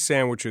cheese slice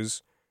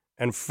sandwiches,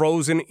 and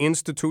frozen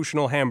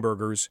institutional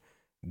hamburgers.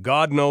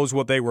 God knows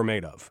what they were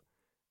made of.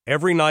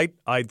 Every night,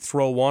 I'd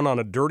throw one on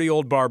a dirty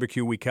old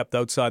barbecue we kept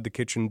outside the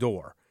kitchen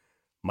door.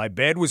 My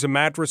bed was a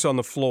mattress on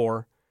the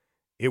floor.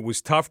 It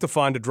was tough to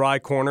find a dry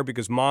corner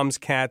because Mom's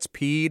cats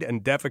peed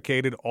and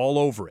defecated all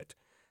over it.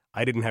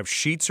 I didn't have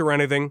sheets or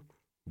anything,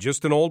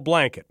 just an old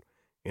blanket.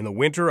 In the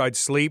winter, I'd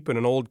sleep in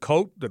an old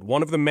coat that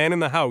one of the men in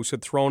the house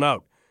had thrown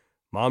out.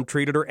 Mom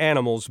treated her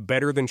animals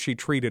better than she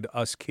treated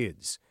us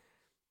kids.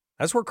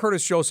 That's where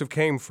Curtis Joseph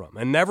came from,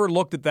 and never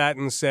looked at that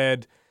and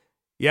said,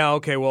 yeah,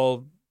 okay,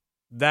 well,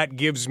 that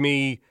gives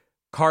me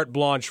carte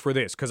blanche for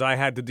this because I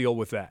had to deal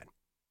with that.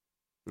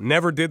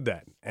 Never did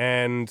that,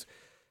 and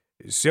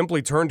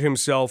simply turned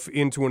himself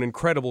into an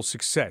incredible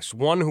success,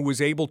 one who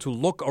was able to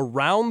look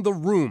around the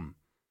room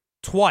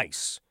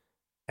twice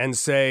and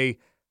say,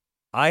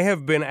 I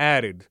have been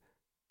added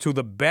to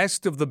the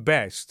best of the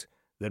best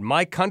that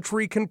my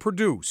country can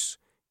produce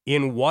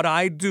in what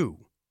I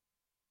do.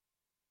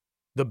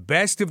 The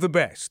best of the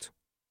best.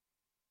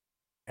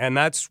 And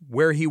that's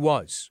where he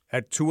was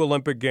at 2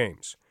 Olympic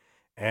Games.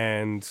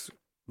 And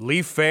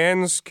Leaf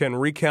fans can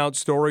recount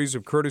stories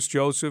of Curtis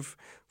Joseph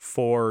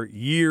for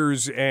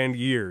years and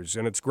years.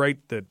 And it's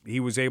great that he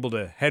was able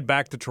to head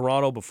back to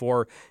Toronto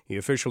before he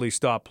officially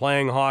stopped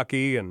playing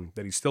hockey, and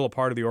that he's still a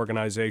part of the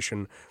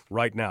organization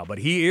right now. But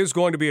he is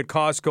going to be at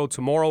Costco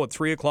tomorrow at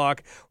 3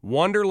 o'clock,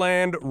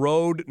 Wonderland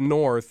Road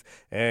North.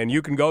 And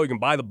you can go, you can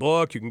buy the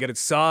book, you can get it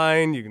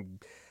signed, you can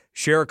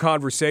share a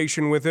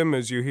conversation with him.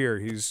 As you hear,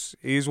 he's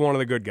one of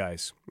the good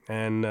guys.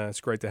 And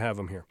it's great to have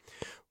him here.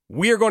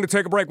 We are going to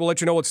take a break. We'll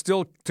let you know what's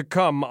still to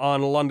come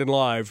on London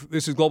Live.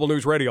 This is Global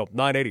News Radio,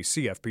 980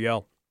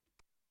 CFPL.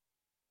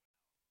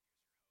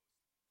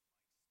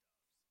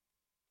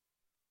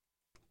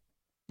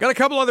 Got a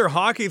couple other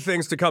hockey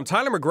things to come.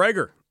 Tyler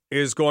McGregor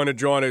is going to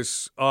join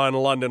us on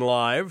London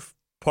Live,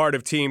 part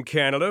of Team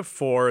Canada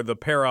for the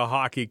Para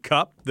Hockey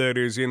Cup that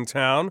is in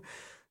town,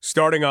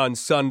 starting on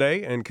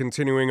Sunday and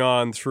continuing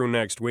on through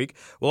next week.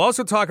 We'll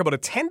also talk about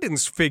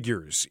attendance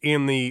figures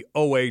in the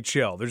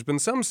OHL. There's been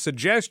some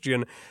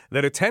suggestion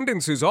that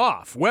attendance is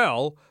off.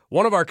 Well,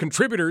 one of our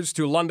contributors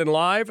to London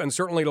Live and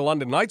certainly to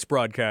London Knights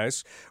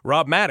broadcasts,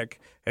 Rob Maddock,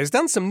 has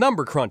done some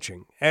number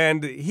crunching,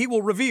 and he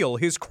will reveal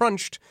his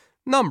crunched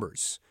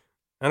numbers.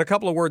 And a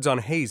couple of words on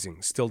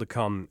hazing still to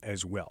come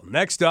as well.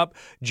 Next up,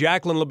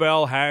 Jacqueline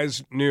LaBelle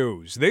has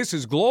news. This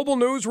is Global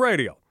News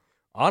Radio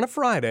on a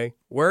Friday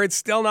where it's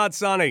still not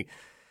sunny.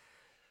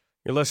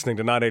 You're listening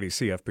to 980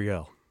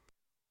 CFPL.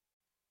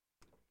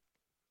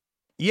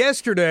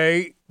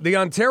 Yesterday, the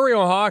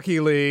Ontario Hockey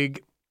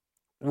League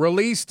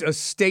released a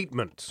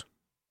statement,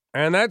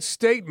 and that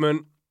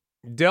statement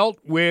dealt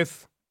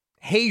with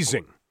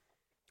hazing.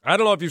 I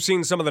don't know if you've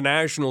seen some of the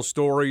national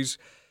stories.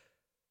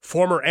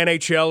 Former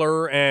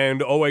NHLer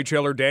and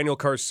OHLer Daniel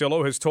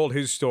Carcillo has told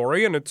his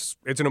story, and it's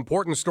an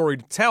important story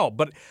to tell.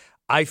 But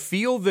I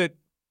feel that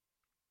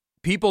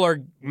people are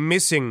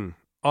missing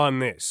on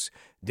this.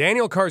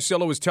 Daniel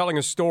Carcillo is telling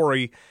a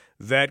story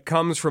that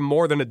comes from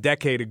more than a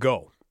decade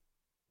ago.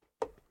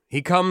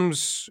 He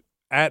comes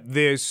at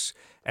this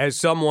as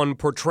someone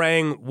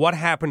portraying what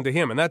happened to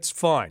him, and that's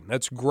fine.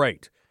 That's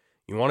great.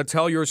 You want to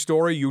tell your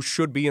story, you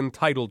should be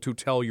entitled to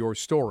tell your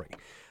story.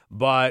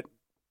 But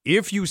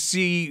if you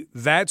see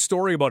that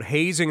story about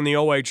hazing in the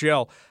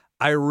OHL,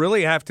 I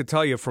really have to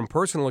tell you from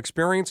personal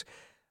experience,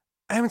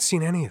 I haven't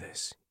seen any of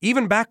this,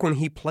 even back when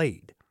he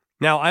played.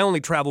 Now, I only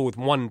travel with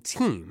one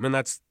team, and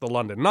that's the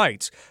London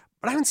Knights,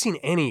 but I haven't seen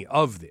any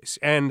of this.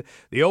 And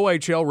the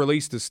OHL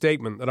released a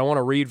statement that I want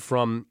to read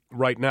from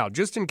right now,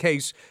 just in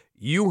case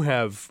you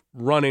have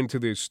run into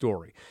this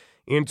story.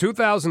 In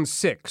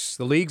 2006,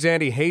 the league's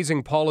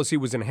anti-hazing policy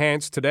was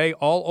enhanced. Today,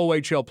 all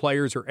OHL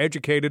players are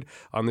educated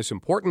on this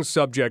important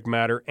subject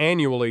matter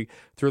annually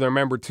through their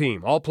member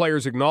team. All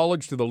players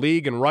acknowledge to the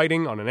league in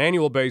writing on an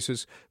annual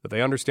basis that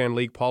they understand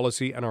league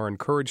policy and are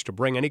encouraged to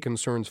bring any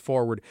concerns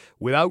forward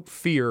without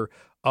fear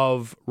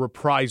of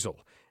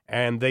reprisal.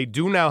 And they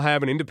do now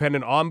have an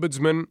independent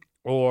ombudsman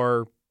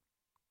or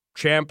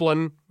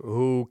chaplain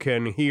who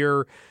can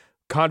hear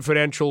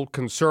confidential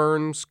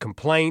concerns,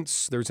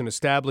 complaints. There's an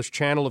established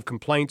channel of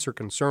complaints or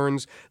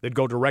concerns that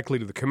go directly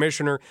to the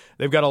commissioner.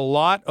 They've got a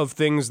lot of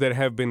things that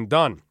have been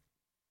done.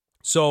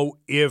 So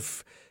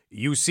if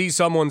you see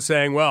someone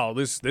saying, well,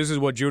 this is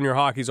what junior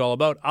hockey's all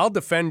about, I'll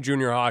defend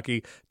junior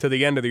hockey to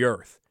the end of the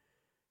earth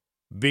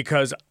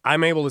because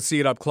I'm able to see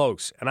it up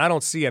close, and I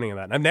don't see any of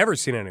that. I've never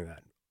seen any of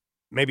that.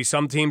 Maybe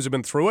some teams have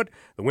been through it.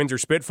 The Windsor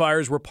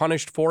Spitfires were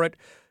punished for it.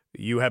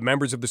 You have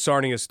members of the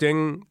Sarnia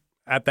Sting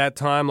at that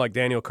time, like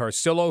Daniel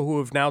Carcillo, who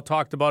have now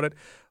talked about it.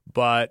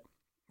 But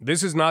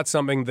this is not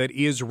something that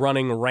is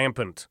running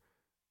rampant,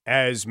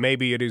 as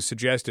maybe it is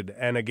suggested.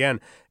 And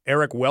again,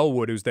 Eric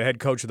Wellwood, who's the head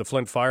coach of the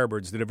Flint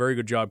Firebirds, did a very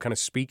good job kind of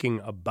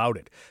speaking about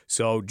it.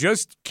 So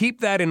just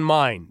keep that in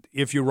mind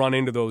if you run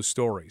into those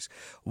stories.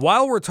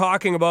 While we're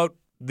talking about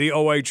the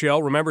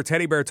OHL, remember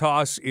Teddy Bear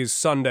Toss is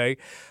Sunday.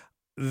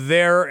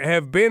 There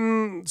have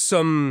been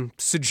some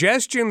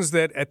suggestions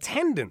that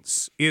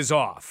attendance is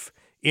off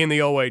in the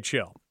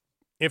OHL.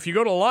 If you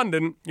go to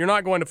London, you're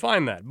not going to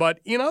find that,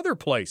 but in other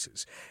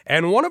places.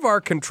 And one of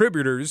our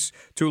contributors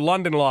to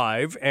London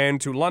Live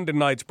and to London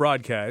Knights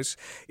broadcasts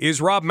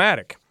is Rob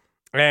Maddock.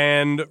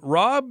 And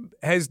Rob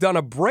has done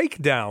a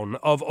breakdown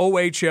of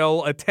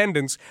OHL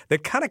attendance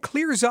that kind of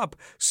clears up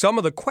some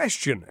of the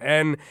question.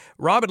 And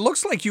Rob, it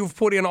looks like you've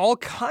put in all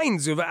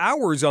kinds of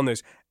hours on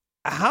this.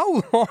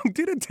 How long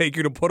did it take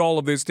you to put all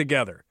of this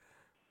together?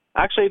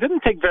 Actually, it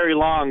didn't take very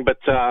long, but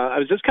I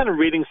was just kind of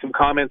reading some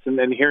comments and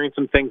hearing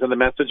some things on the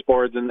message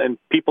boards, and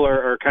people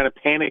are kind of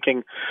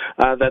panicking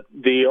that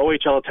the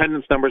OHL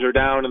attendance numbers are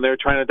down, and they're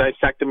trying to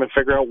dissect them and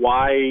figure out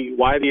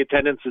why the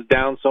attendance is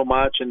down so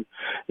much. And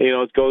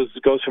it goes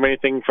from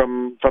anything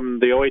from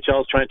the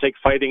OHL's trying to take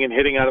fighting and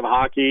hitting out of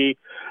hockey.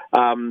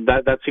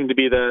 That seemed to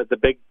be the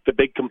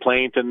big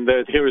complaint, and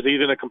there was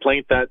even a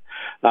complaint that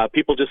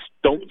people just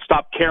don't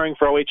stop caring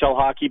for OHL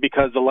hockey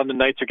because the London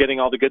Knights are getting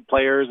all the good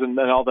players and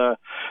all the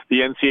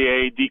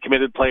NCAA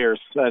decommitted players.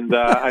 And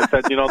I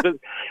said,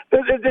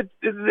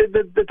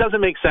 it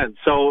doesn't make sense.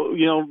 So,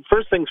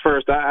 first things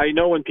first, I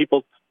know when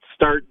people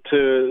start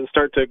to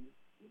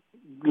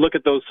look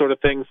at those sort of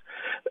things,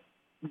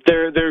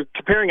 they're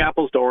comparing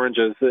apples to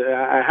oranges.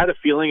 I had a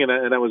feeling,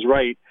 and I was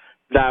right,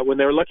 that when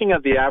they were looking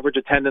at the average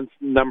attendance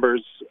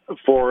numbers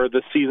for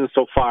the season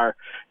so far,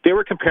 they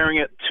were comparing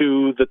it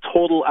to the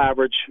total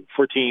average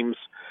for teams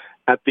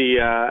at the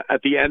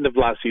end of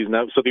last season.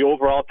 So the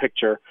overall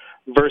picture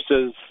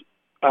versus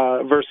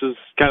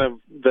kind of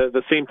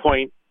the same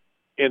point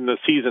in the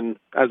season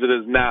as it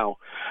is now.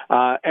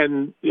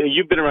 And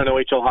you've been around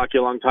OHL hockey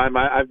a long time.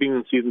 I've been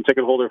a season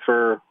ticket holder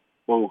for,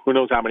 well, who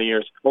knows how many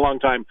years, a long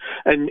time.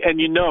 And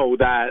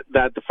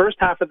that the first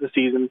half of the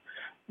season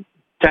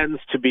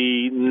tends to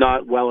be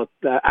not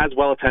as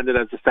well attended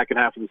as the second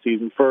half of the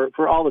season for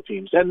all the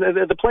teams. And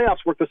the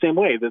playoffs work the same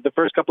way. The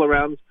first couple of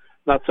rounds,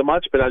 not so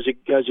much, but as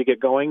you get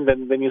going,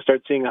 then you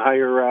start seeing a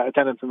higher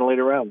attendance in the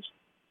later rounds.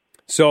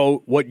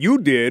 So what you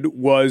did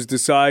was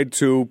decide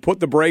to put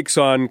the brakes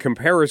on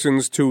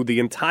comparisons to the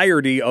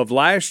entirety of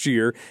last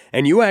year,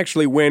 and you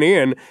actually went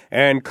in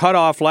and cut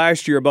off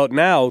last year about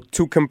now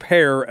to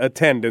compare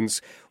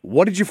attendance.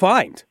 What did you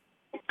find?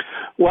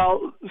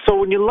 Well, so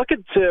when you look at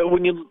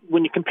when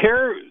you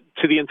compare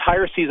to the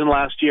entire season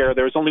last year,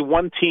 there was only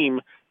one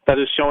team that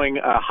is showing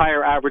a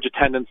higher average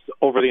attendance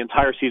over the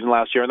entire season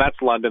last year, and that's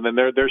London, and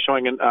they're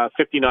showing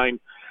 59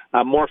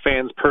 more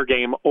fans per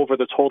game over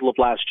the total of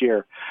last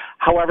year.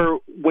 However,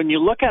 when you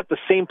look at the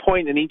same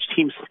point in each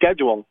team's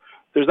schedule,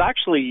 there's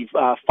actually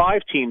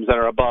 5 teams that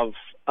are above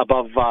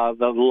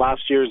the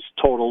last year's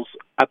totals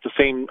at the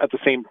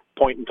same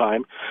point in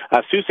time.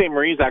 Sault Ste.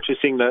 Marie is actually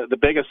seeing the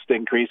biggest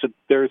increase.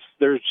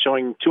 They're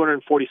showing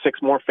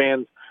 246 more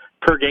fans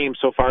per game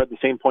so far at the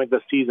same point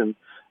this season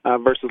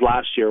versus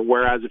last year.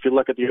 Whereas if you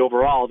look at the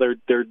overall,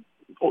 they're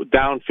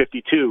down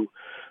 52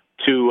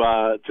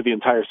 to the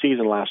entire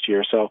season last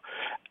year. So,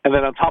 and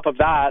then on top of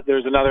that,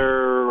 there's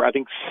another, I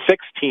think,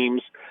 6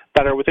 teams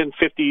that are within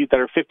 50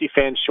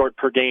 fans short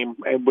per game,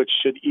 and which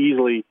should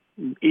easily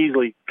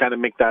kind of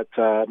make that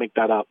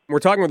up. We're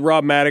talking with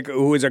Rob Maddock,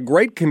 who is a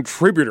great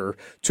contributor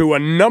to a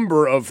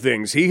number of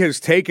things. He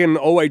has taken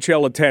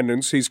OHL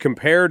attendance. He's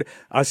compared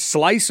a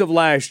slice of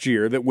last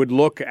year that would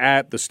look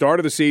at the start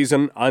of the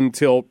season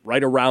until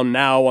right around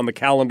now on the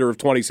calendar of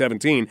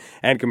 2017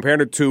 and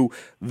compared it to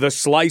the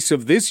slice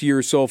of this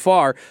year so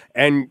far,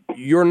 and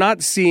you're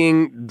not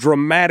seeing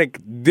dramatic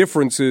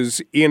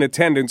differences in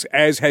attendance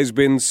as has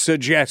been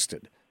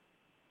suggested.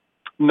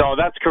 No,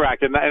 that's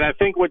correct, and I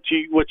think what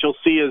you'll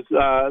see is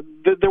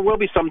there will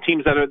be some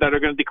teams that are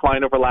going to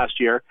decline over last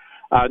year,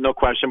 no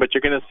question. But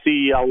you're going to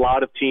see a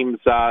lot of teams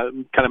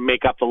kind of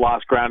make up the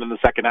lost ground in the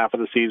second half of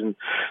the season.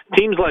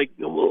 Teams like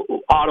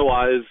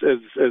Ottawa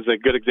is a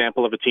good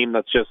example of a team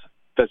that's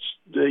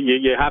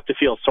you have to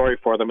feel sorry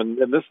for them, and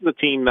this is a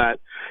team that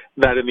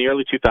in the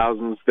early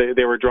 2000s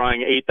they were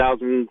drawing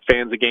 8,000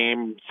 fans a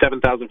game,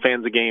 7,000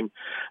 fans a game.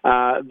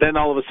 Then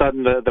all of a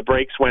sudden the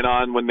breaks went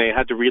on when they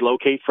had to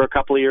relocate for a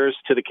couple of years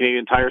to the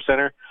Canadian Tire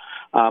Centre.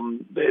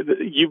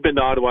 You've been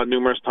to Ottawa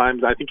numerous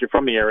times. I think you're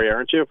from the area,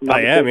 aren't you?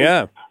 I am,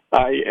 yeah.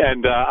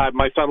 And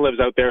my son lives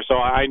out there, so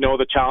I know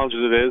the challenges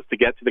it is to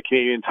get to the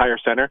Canadian Tire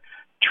Centre.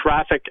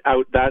 Traffic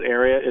out that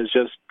area is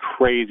just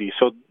crazy.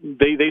 So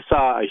they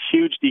saw a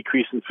huge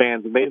decrease in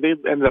fans, and they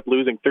ended up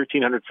losing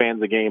 1,300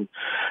 fans a game.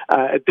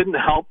 It didn't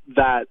help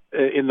that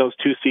in those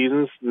 2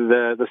 seasons,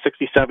 the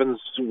 67s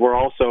were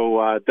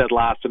also dead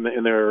last in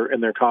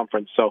their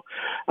conference. So,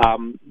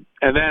 and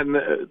then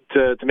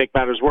to make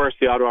matters worse,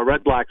 the Ottawa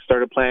Red Blacks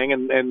started playing,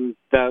 and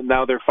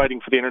now they're fighting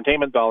for the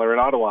entertainment dollar in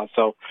Ottawa.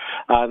 So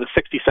the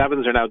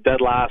 67s are now dead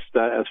last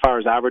as far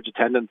as average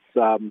attendance.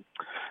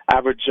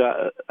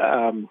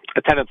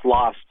 Attendance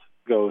lost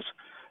goes.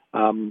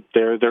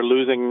 They're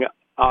losing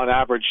on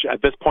average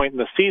at this point in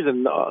the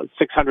season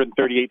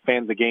 638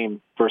 fans a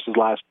game versus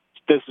last.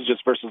 This is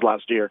just versus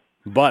last year.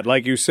 But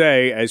like you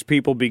say, as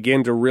people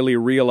begin to really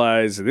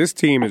realize this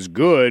team is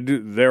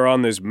good, they're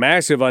on this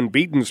massive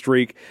unbeaten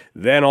streak,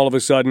 then all of a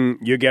sudden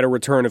you get a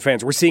return of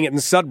fans. We're seeing it in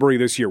Sudbury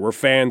this year where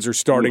fans are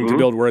starting to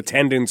build, where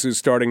attendance is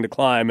starting to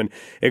climb. And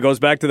it goes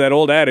back to that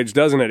old adage,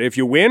 doesn't it? If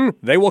you win,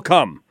 they will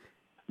come.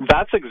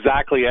 That's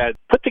exactly it.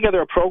 Put together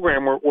a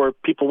program where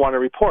people want to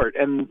report,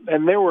 and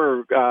there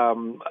were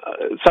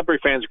Sudbury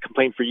fans who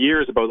complained for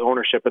years about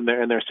ownership in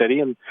their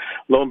city, and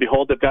lo and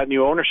behold, they've got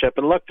new ownership,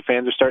 and look, the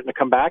fans are starting to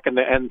come back, and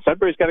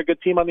Sudbury's got a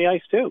good team on the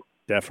ice too.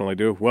 Definitely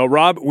do. Well,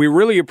 Rob, we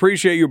really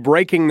appreciate you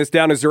breaking this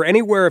down. Is there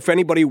anywhere, if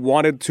anybody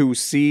wanted to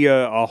see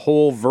a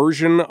whole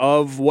version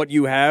of what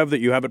you have,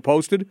 that you have it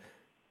posted?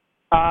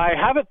 I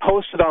have it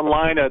posted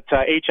online at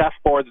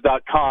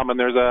hfboards.com,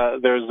 and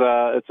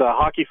it's a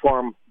hockey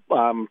forum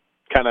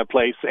kind of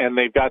place, and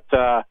they've got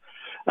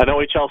an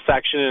OHL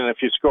section, and if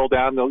you scroll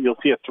down, you'll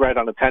see a thread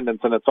on attendance,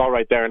 and it's all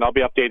right there, and I'll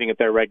be updating it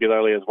there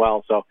regularly as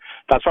well. So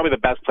that's probably the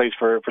best place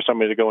for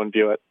somebody to go and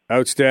view it.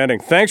 Outstanding.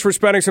 Thanks for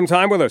spending some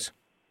time with us.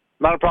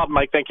 Not a problem,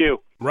 Mike. Thank you.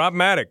 Rob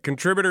Maddock,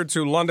 contributor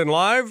to London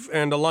Live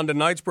and a London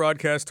Knights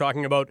broadcast,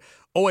 talking about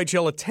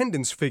OHL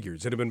attendance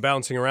figures that have been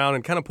bouncing around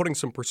and kind of putting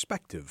some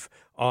perspective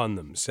on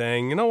them,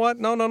 saying, you know what,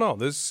 no,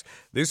 this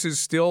is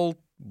still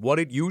what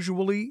it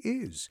usually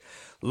is.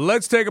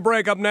 Let's take a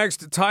break. Up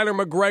next, Tyler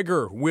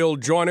McGregor will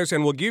join us,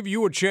 and we'll give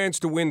you a chance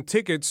to win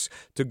tickets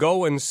to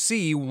go and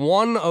see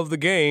one of the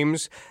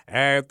games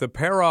at the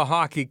Para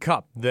Hockey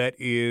Cup that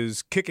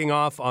is kicking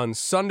off on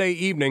Sunday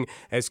evening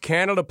as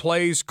Canada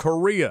plays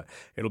Korea.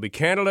 It'll be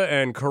Canada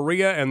and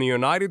Korea and the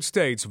United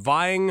States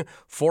vying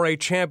for a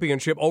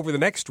championship over the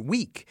next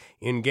week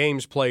in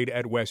games played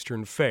at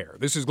Western Fair.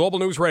 This is Global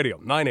News Radio,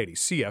 980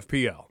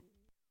 CFPL.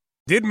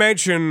 Did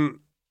mention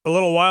a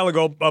little while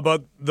ago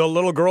about the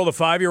little girl, the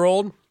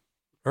 5-year-old.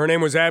 Her name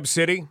was Ab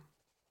City,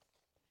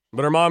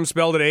 but her mom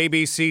spelled it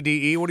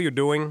A-B-C-D-E. What are you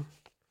doing?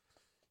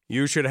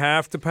 You should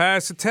have to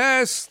pass a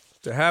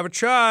test to have a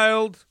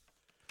child.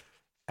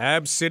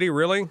 Ab City,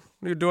 really? What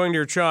are you doing to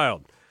your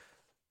child?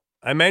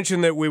 I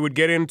mentioned that we would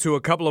get into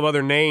a couple of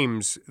other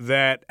names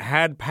that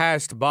had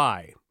passed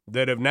by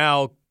that have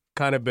now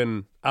kind of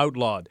been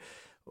outlawed.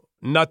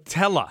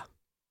 Nutella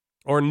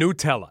or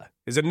Nutella.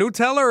 Is it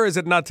Nutella or is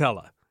it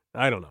Nutella?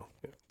 I don't know.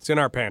 It's in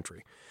our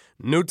pantry.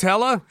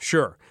 Nutella?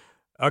 Sure.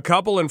 A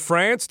couple in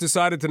France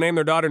decided to name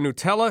their daughter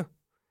Nutella.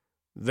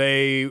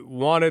 They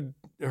wanted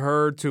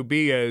her to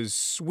be as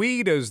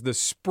sweet as the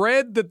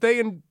spread that they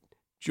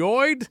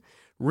enjoyed.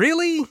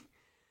 Really?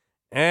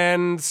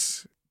 And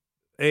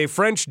a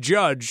French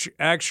judge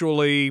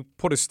actually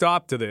put a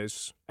stop to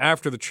this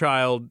after the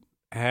child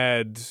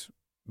had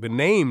been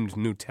named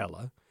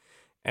Nutella,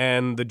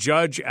 and the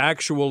judge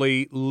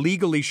actually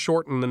legally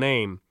shortened the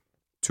name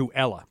to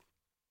Ella.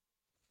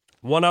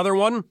 One other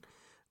one,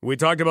 we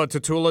talked about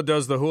Tatula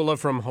Does the Hula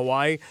from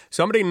Hawaii.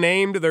 Somebody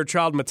named their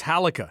child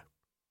Metallica.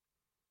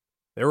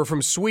 They were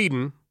from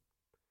Sweden.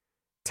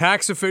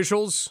 Tax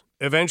officials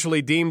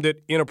eventually deemed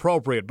it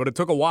inappropriate, but it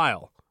took a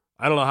while.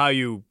 I don't know how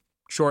you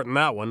shorten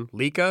that one.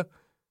 Lika?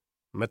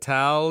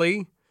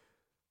 Metalli?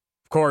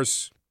 Of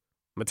course,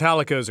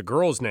 Metallica is a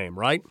girl's name,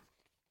 right?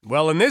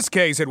 Well, in this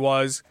case, it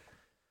was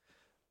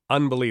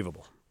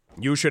unbelievable.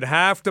 You should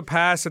have to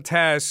pass a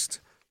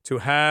test to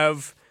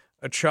have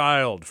a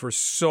child for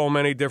so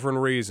many different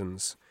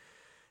reasons.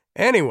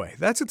 Anyway,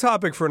 that's a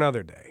topic for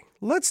another day.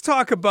 Let's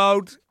talk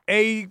about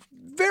a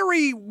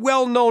very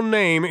well-known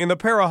name in the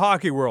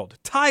para-hockey world.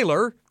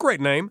 Tyler,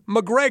 great name.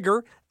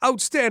 McGregor,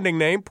 outstanding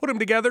name. Put them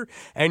together,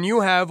 and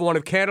you have one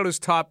of Canada's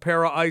top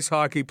para-ice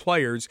hockey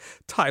players,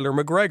 Tyler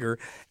McGregor.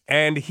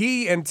 And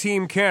he and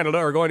Team Canada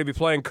are going to be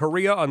playing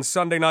Korea on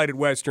Sunday night at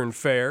Western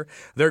Fair.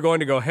 They're going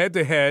to go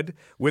head-to-head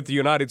with the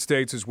United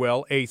States as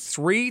well. A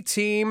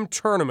 3-team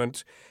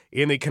tournament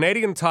in the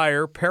Canadian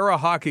Tire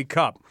Para-Hockey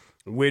Cup,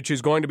 which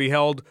is going to be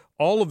held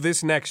all of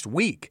this next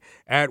week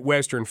at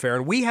Western Fair.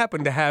 And we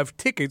happen to have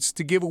tickets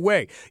to give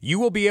away. You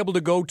will be able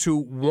to go to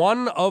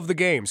one of the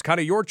games, kind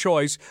of your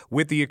choice,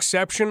 with the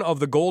exception of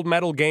the gold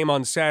medal game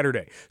on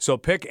Saturday. So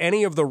pick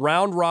any of the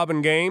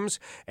round-robin games,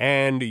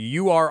 and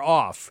you are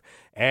off.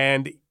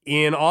 And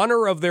in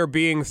honor of there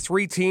being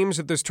 3 teams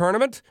at this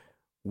tournament,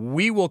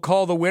 we will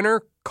call the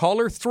winner,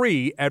 caller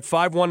 3 at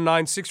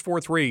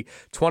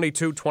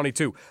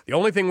 519-643-2222. The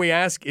only thing we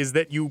ask is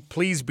that you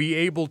please be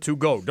able to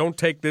go. Don't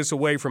take this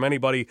away from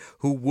anybody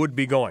who would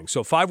be going.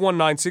 So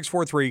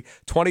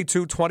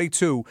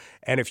 519-643-2222.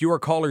 And if you are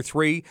caller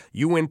 3,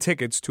 you win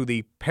tickets to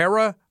the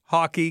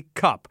Para-Hockey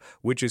Cup,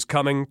 which is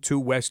coming to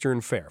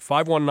Western Fair.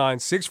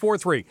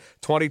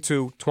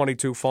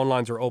 519-643-2222. Phone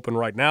lines are open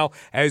right now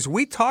as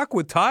we talk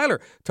with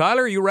Tyler.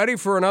 Tyler, are you ready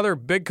for another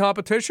big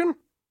competition?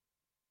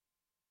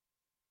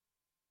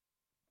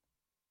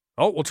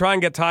 Oh, we'll try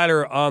and get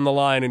Tyler on the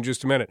line in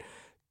just a minute.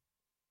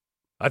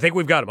 I think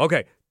we've got him.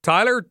 Okay.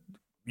 Tyler,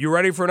 you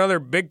ready for another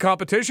big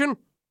competition?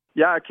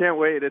 Yeah, I can't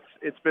wait.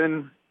 It's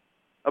been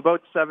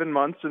about 7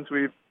 months since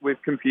we've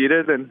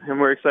competed, and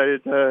we're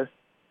excited to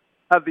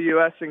have the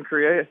U.S. and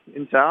Korea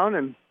in town,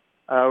 and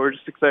we're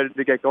just excited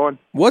to get going.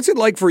 What's it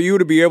like for you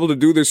to be able to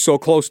do this so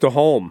close to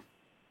home?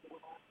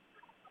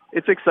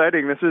 It's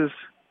exciting. This is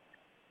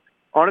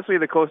honestly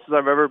the closest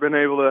I've ever been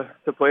able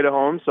to play to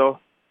home, so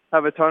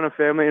have a ton of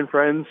family and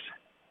friends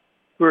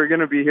who are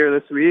going to be here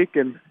this week,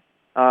 and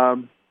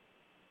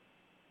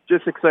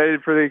just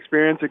excited for the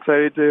experience,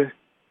 excited to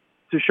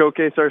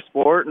showcase our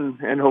sport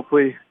and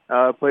hopefully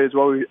play as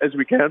well as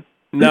we can.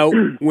 Now,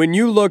 when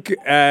you look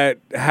at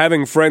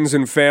having friends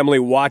and family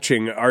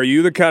watching, are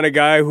you the kind of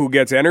guy who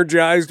gets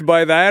energized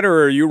by that,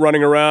 or are you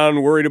running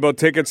around worried about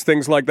tickets,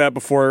 things like that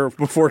before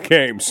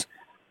games?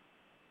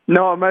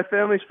 No, my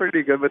family's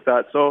pretty good with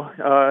that. So,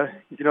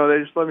 they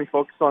just let me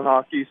focus on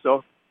hockey.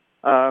 So,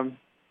 I'm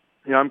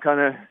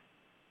kind of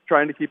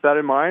trying to keep that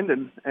in mind,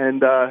 and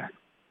they're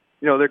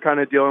kind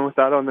of dealing with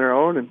that on their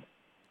own, and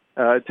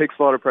it takes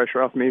a lot of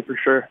pressure off me for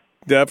sure.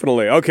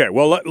 Definitely. Okay,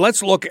 well,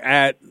 let's look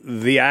at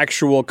the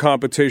actual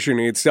competition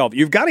itself.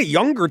 You've got a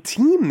younger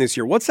team this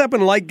year. What's that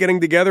been like getting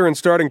together and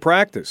starting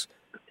practice?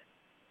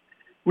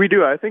 We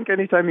do. I think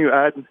anytime you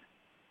add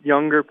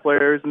younger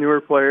players, newer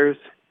players,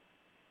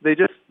 they're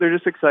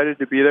just excited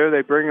to be there.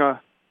 They bring a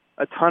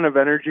ton of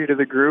energy to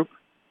the group.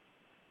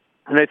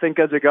 And I think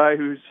as a guy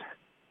who's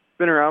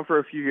been around for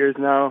a few years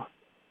now,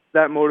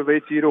 that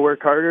motivates you to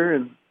work harder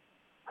and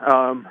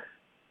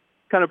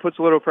kind of puts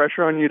a little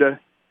pressure on you to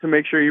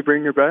make sure you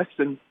bring your best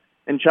and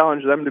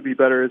challenge them to be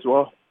better as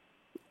well.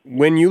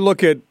 When you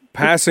look at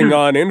passing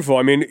on info,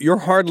 I mean, you're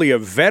hardly a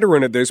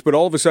veteran at this, but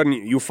all of a sudden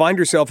you find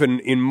yourself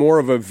in more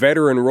of a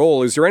veteran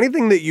role. Is there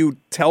anything that you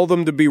tell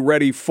them to be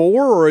ready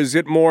for, or is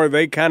it more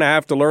they kind of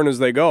have to learn as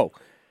they go?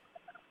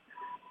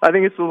 I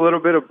think it's a little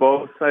bit of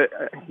both.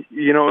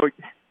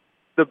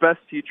 The best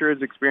teacher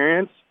is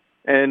experience,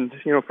 and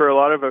for a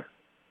lot of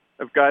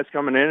guys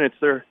coming in, it's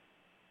their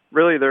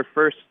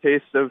first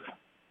taste of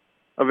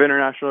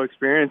international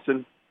experience,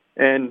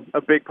 and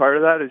a big part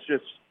of that is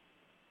just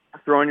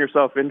throwing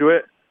yourself into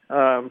it.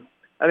 I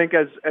think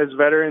as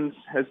veterans,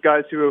 as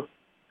guys who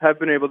have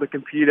been able to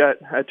compete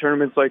at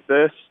tournaments like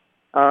this,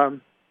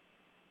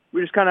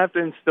 we just kind of have to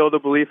instill the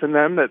belief in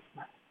them that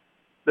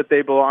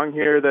they belong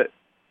here, that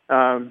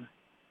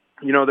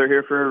they're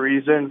here for a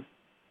reason,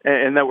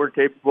 and that we're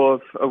capable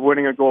of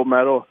winning a gold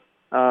medal,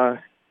 and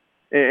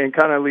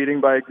kind of leading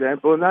by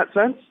example in that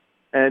sense.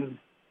 And,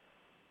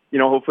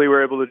 hopefully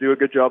we're able to do a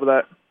good job of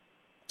that.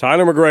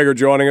 Tyler McGregor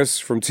joining us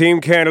from Team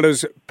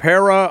Canada's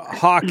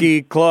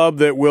Para-Hockey Club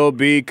that will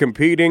be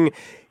competing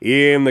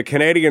in the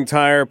Canadian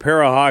Tire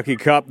Para-Hockey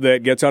Cup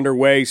that gets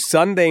underway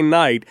Sunday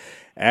night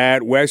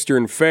at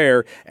Western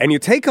Fair, and you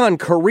take on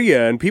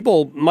Korea, and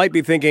people might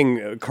be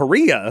thinking,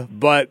 Korea,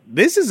 but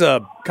this is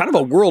a kind of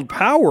a world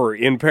power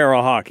in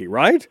para hockey,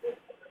 right?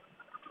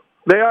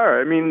 They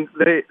are. I mean,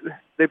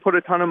 they put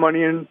a ton of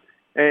money in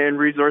and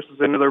resources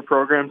into their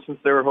program since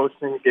they were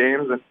hosting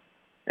games,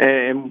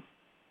 and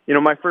you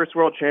know, my first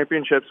World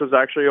Championships was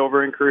actually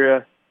over in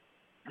Korea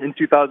in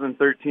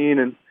 2013,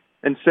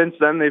 and since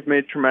then they've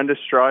made tremendous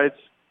strides,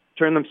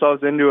 turned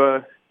themselves into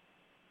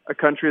a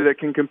country that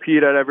can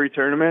compete at every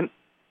tournament,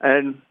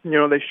 and you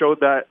know, they showed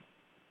that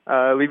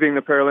leaving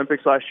the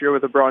Paralympics last year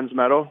with a bronze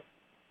medal.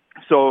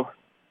 So,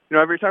 you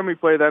know, every time we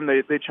play them,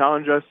 they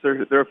challenge us.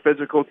 They're a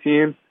physical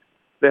team.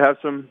 They have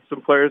some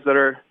players that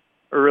are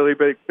a really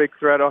big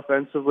threat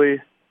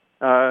offensively,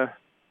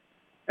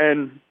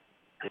 and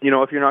you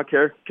know, if you're not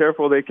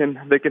careful, they can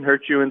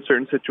hurt you in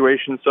certain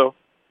situations. So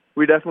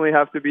we definitely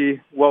have to be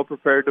well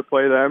prepared to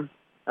play them.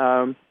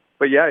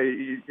 But yeah,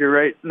 you're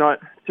right. Not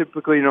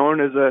typically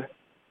known as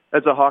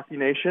a hockey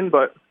nation,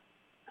 but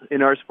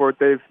in our sport,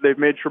 they've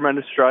made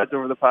tremendous strides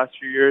over the past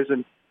few years,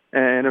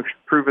 and have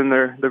proven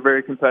they're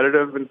very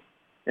competitive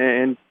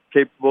and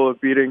capable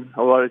of beating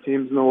a lot of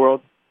teams in the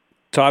world.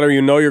 Tyler,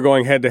 you know you're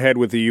going head-to-head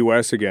with the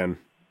U.S. again.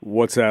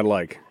 What's that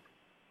like?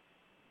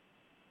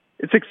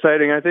 It's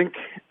exciting. I think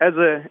as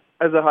a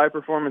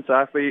high-performance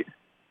athlete,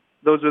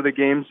 those are the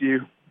games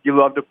you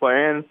love to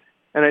play in.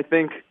 And I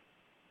think,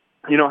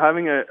 you know,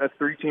 having a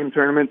 3-team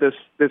tournament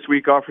this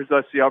week offers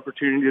us the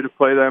opportunity to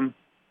play them,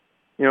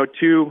 you know,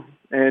 2.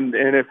 And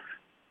if,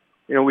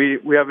 you know,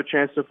 we have a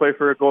chance to play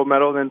for a gold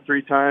medal, then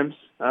 3 times.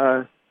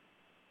 And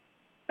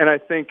I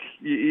think,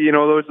 you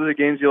know, those are the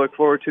games you look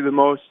forward to the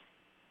most.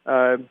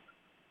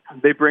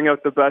 They bring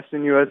out the best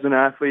in you as an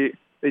athlete.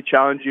 They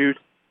challenge you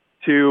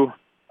to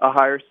a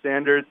higher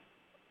standard,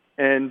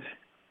 and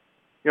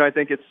you know, I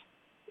think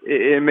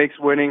it makes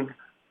winning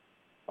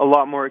a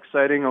lot more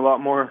exciting, a lot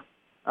more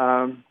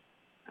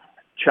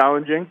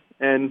challenging,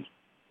 and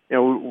you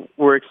know,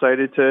 we're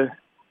excited to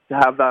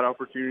have that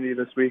opportunity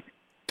this week.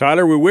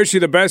 Tyler, we wish you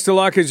the best of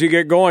luck as you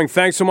get going.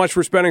 Thanks so much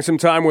for spending some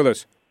time with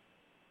us.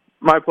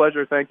 My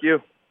pleasure. Thank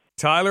you.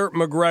 Tyler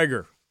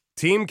McGregor,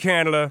 Team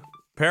Canada,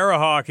 para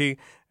hockey,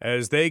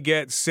 as they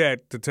get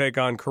set to take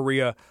on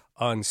Korea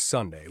on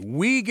Sunday.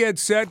 We get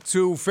set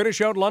to finish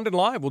out London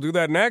Live. We'll do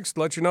that next.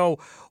 Let you know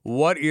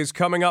what is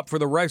coming up for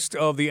the rest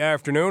of the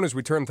afternoon as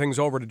we turn things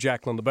over to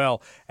Jacqueline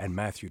LaBelle and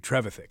Matthew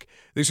Trevithick.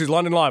 This is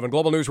London Live on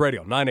Global News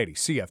Radio, 980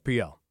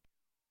 CFPL.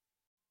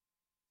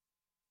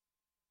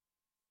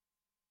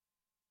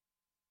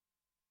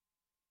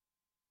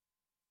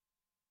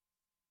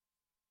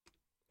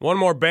 One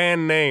more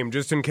band name,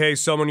 just in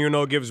case someone you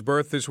know gives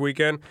birth this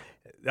weekend.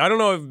 I don't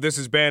know if this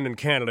is banned in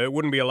Canada. It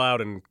wouldn't be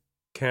allowed in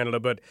Canada,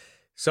 but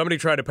somebody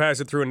tried to pass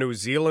it through in New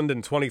Zealand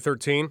in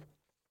 2013.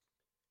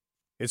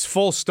 It's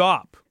full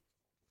stop.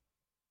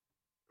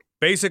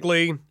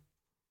 Basically,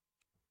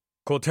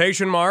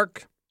 quotation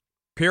mark,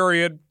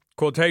 period,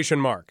 quotation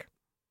mark.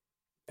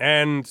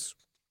 And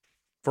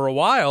for a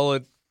while,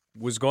 it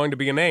was going to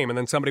be a name, and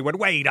then somebody went,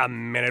 wait a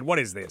minute, what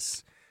is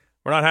this?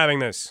 We're not having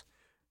this.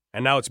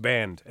 And now it's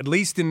banned, at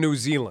least in New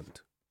Zealand.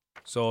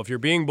 So if you're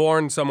being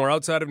born somewhere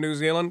outside of New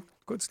Zealand,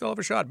 could still have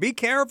a shot. Be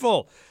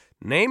careful.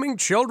 Naming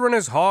children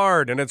is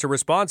hard, and it's a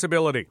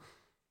responsibility.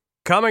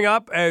 Coming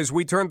up, as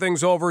we turn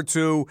things over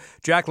to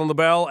Jacqueline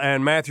LaBelle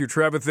and Matthew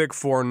Trevithick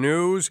for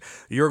news,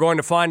 you're going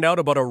to find out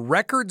about a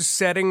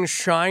record-setting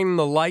Shine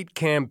the Light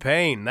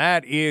campaign.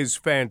 That is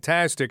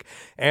fantastic.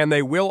 And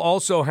they will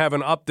also have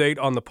an update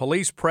on the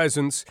police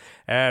presence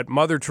at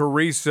Mother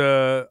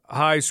Teresa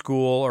High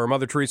School, or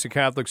Mother Teresa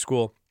Catholic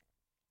School.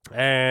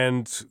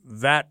 And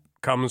that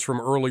comes from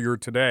earlier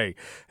today.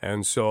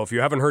 And so if you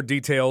haven't heard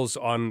details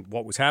on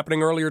what was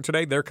happening earlier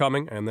today, they're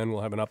coming, and then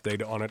we'll have an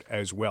update on it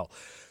as well.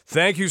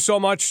 Thank you so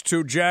much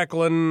to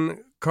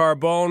Jacqueline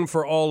Carbone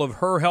for all of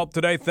her help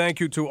today. Thank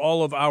you to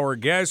all of our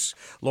guests,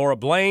 Laura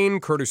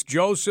Blaine, Curtis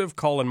Joseph,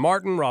 Colin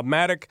Martin, Rob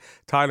Maddock,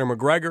 Tyler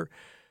McGregor.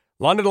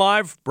 London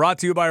Live, brought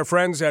to you by our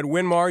friends at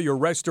Winmar, your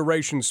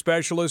restoration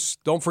specialists.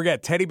 Don't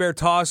forget, Teddy Bear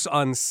Toss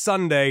on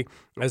Sunday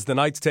as the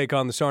Knights take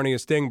on the Sarnia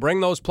Sting. Bring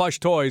those plush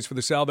toys for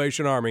the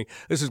Salvation Army.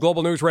 This is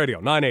Global News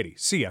Radio, 980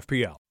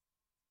 CFPL.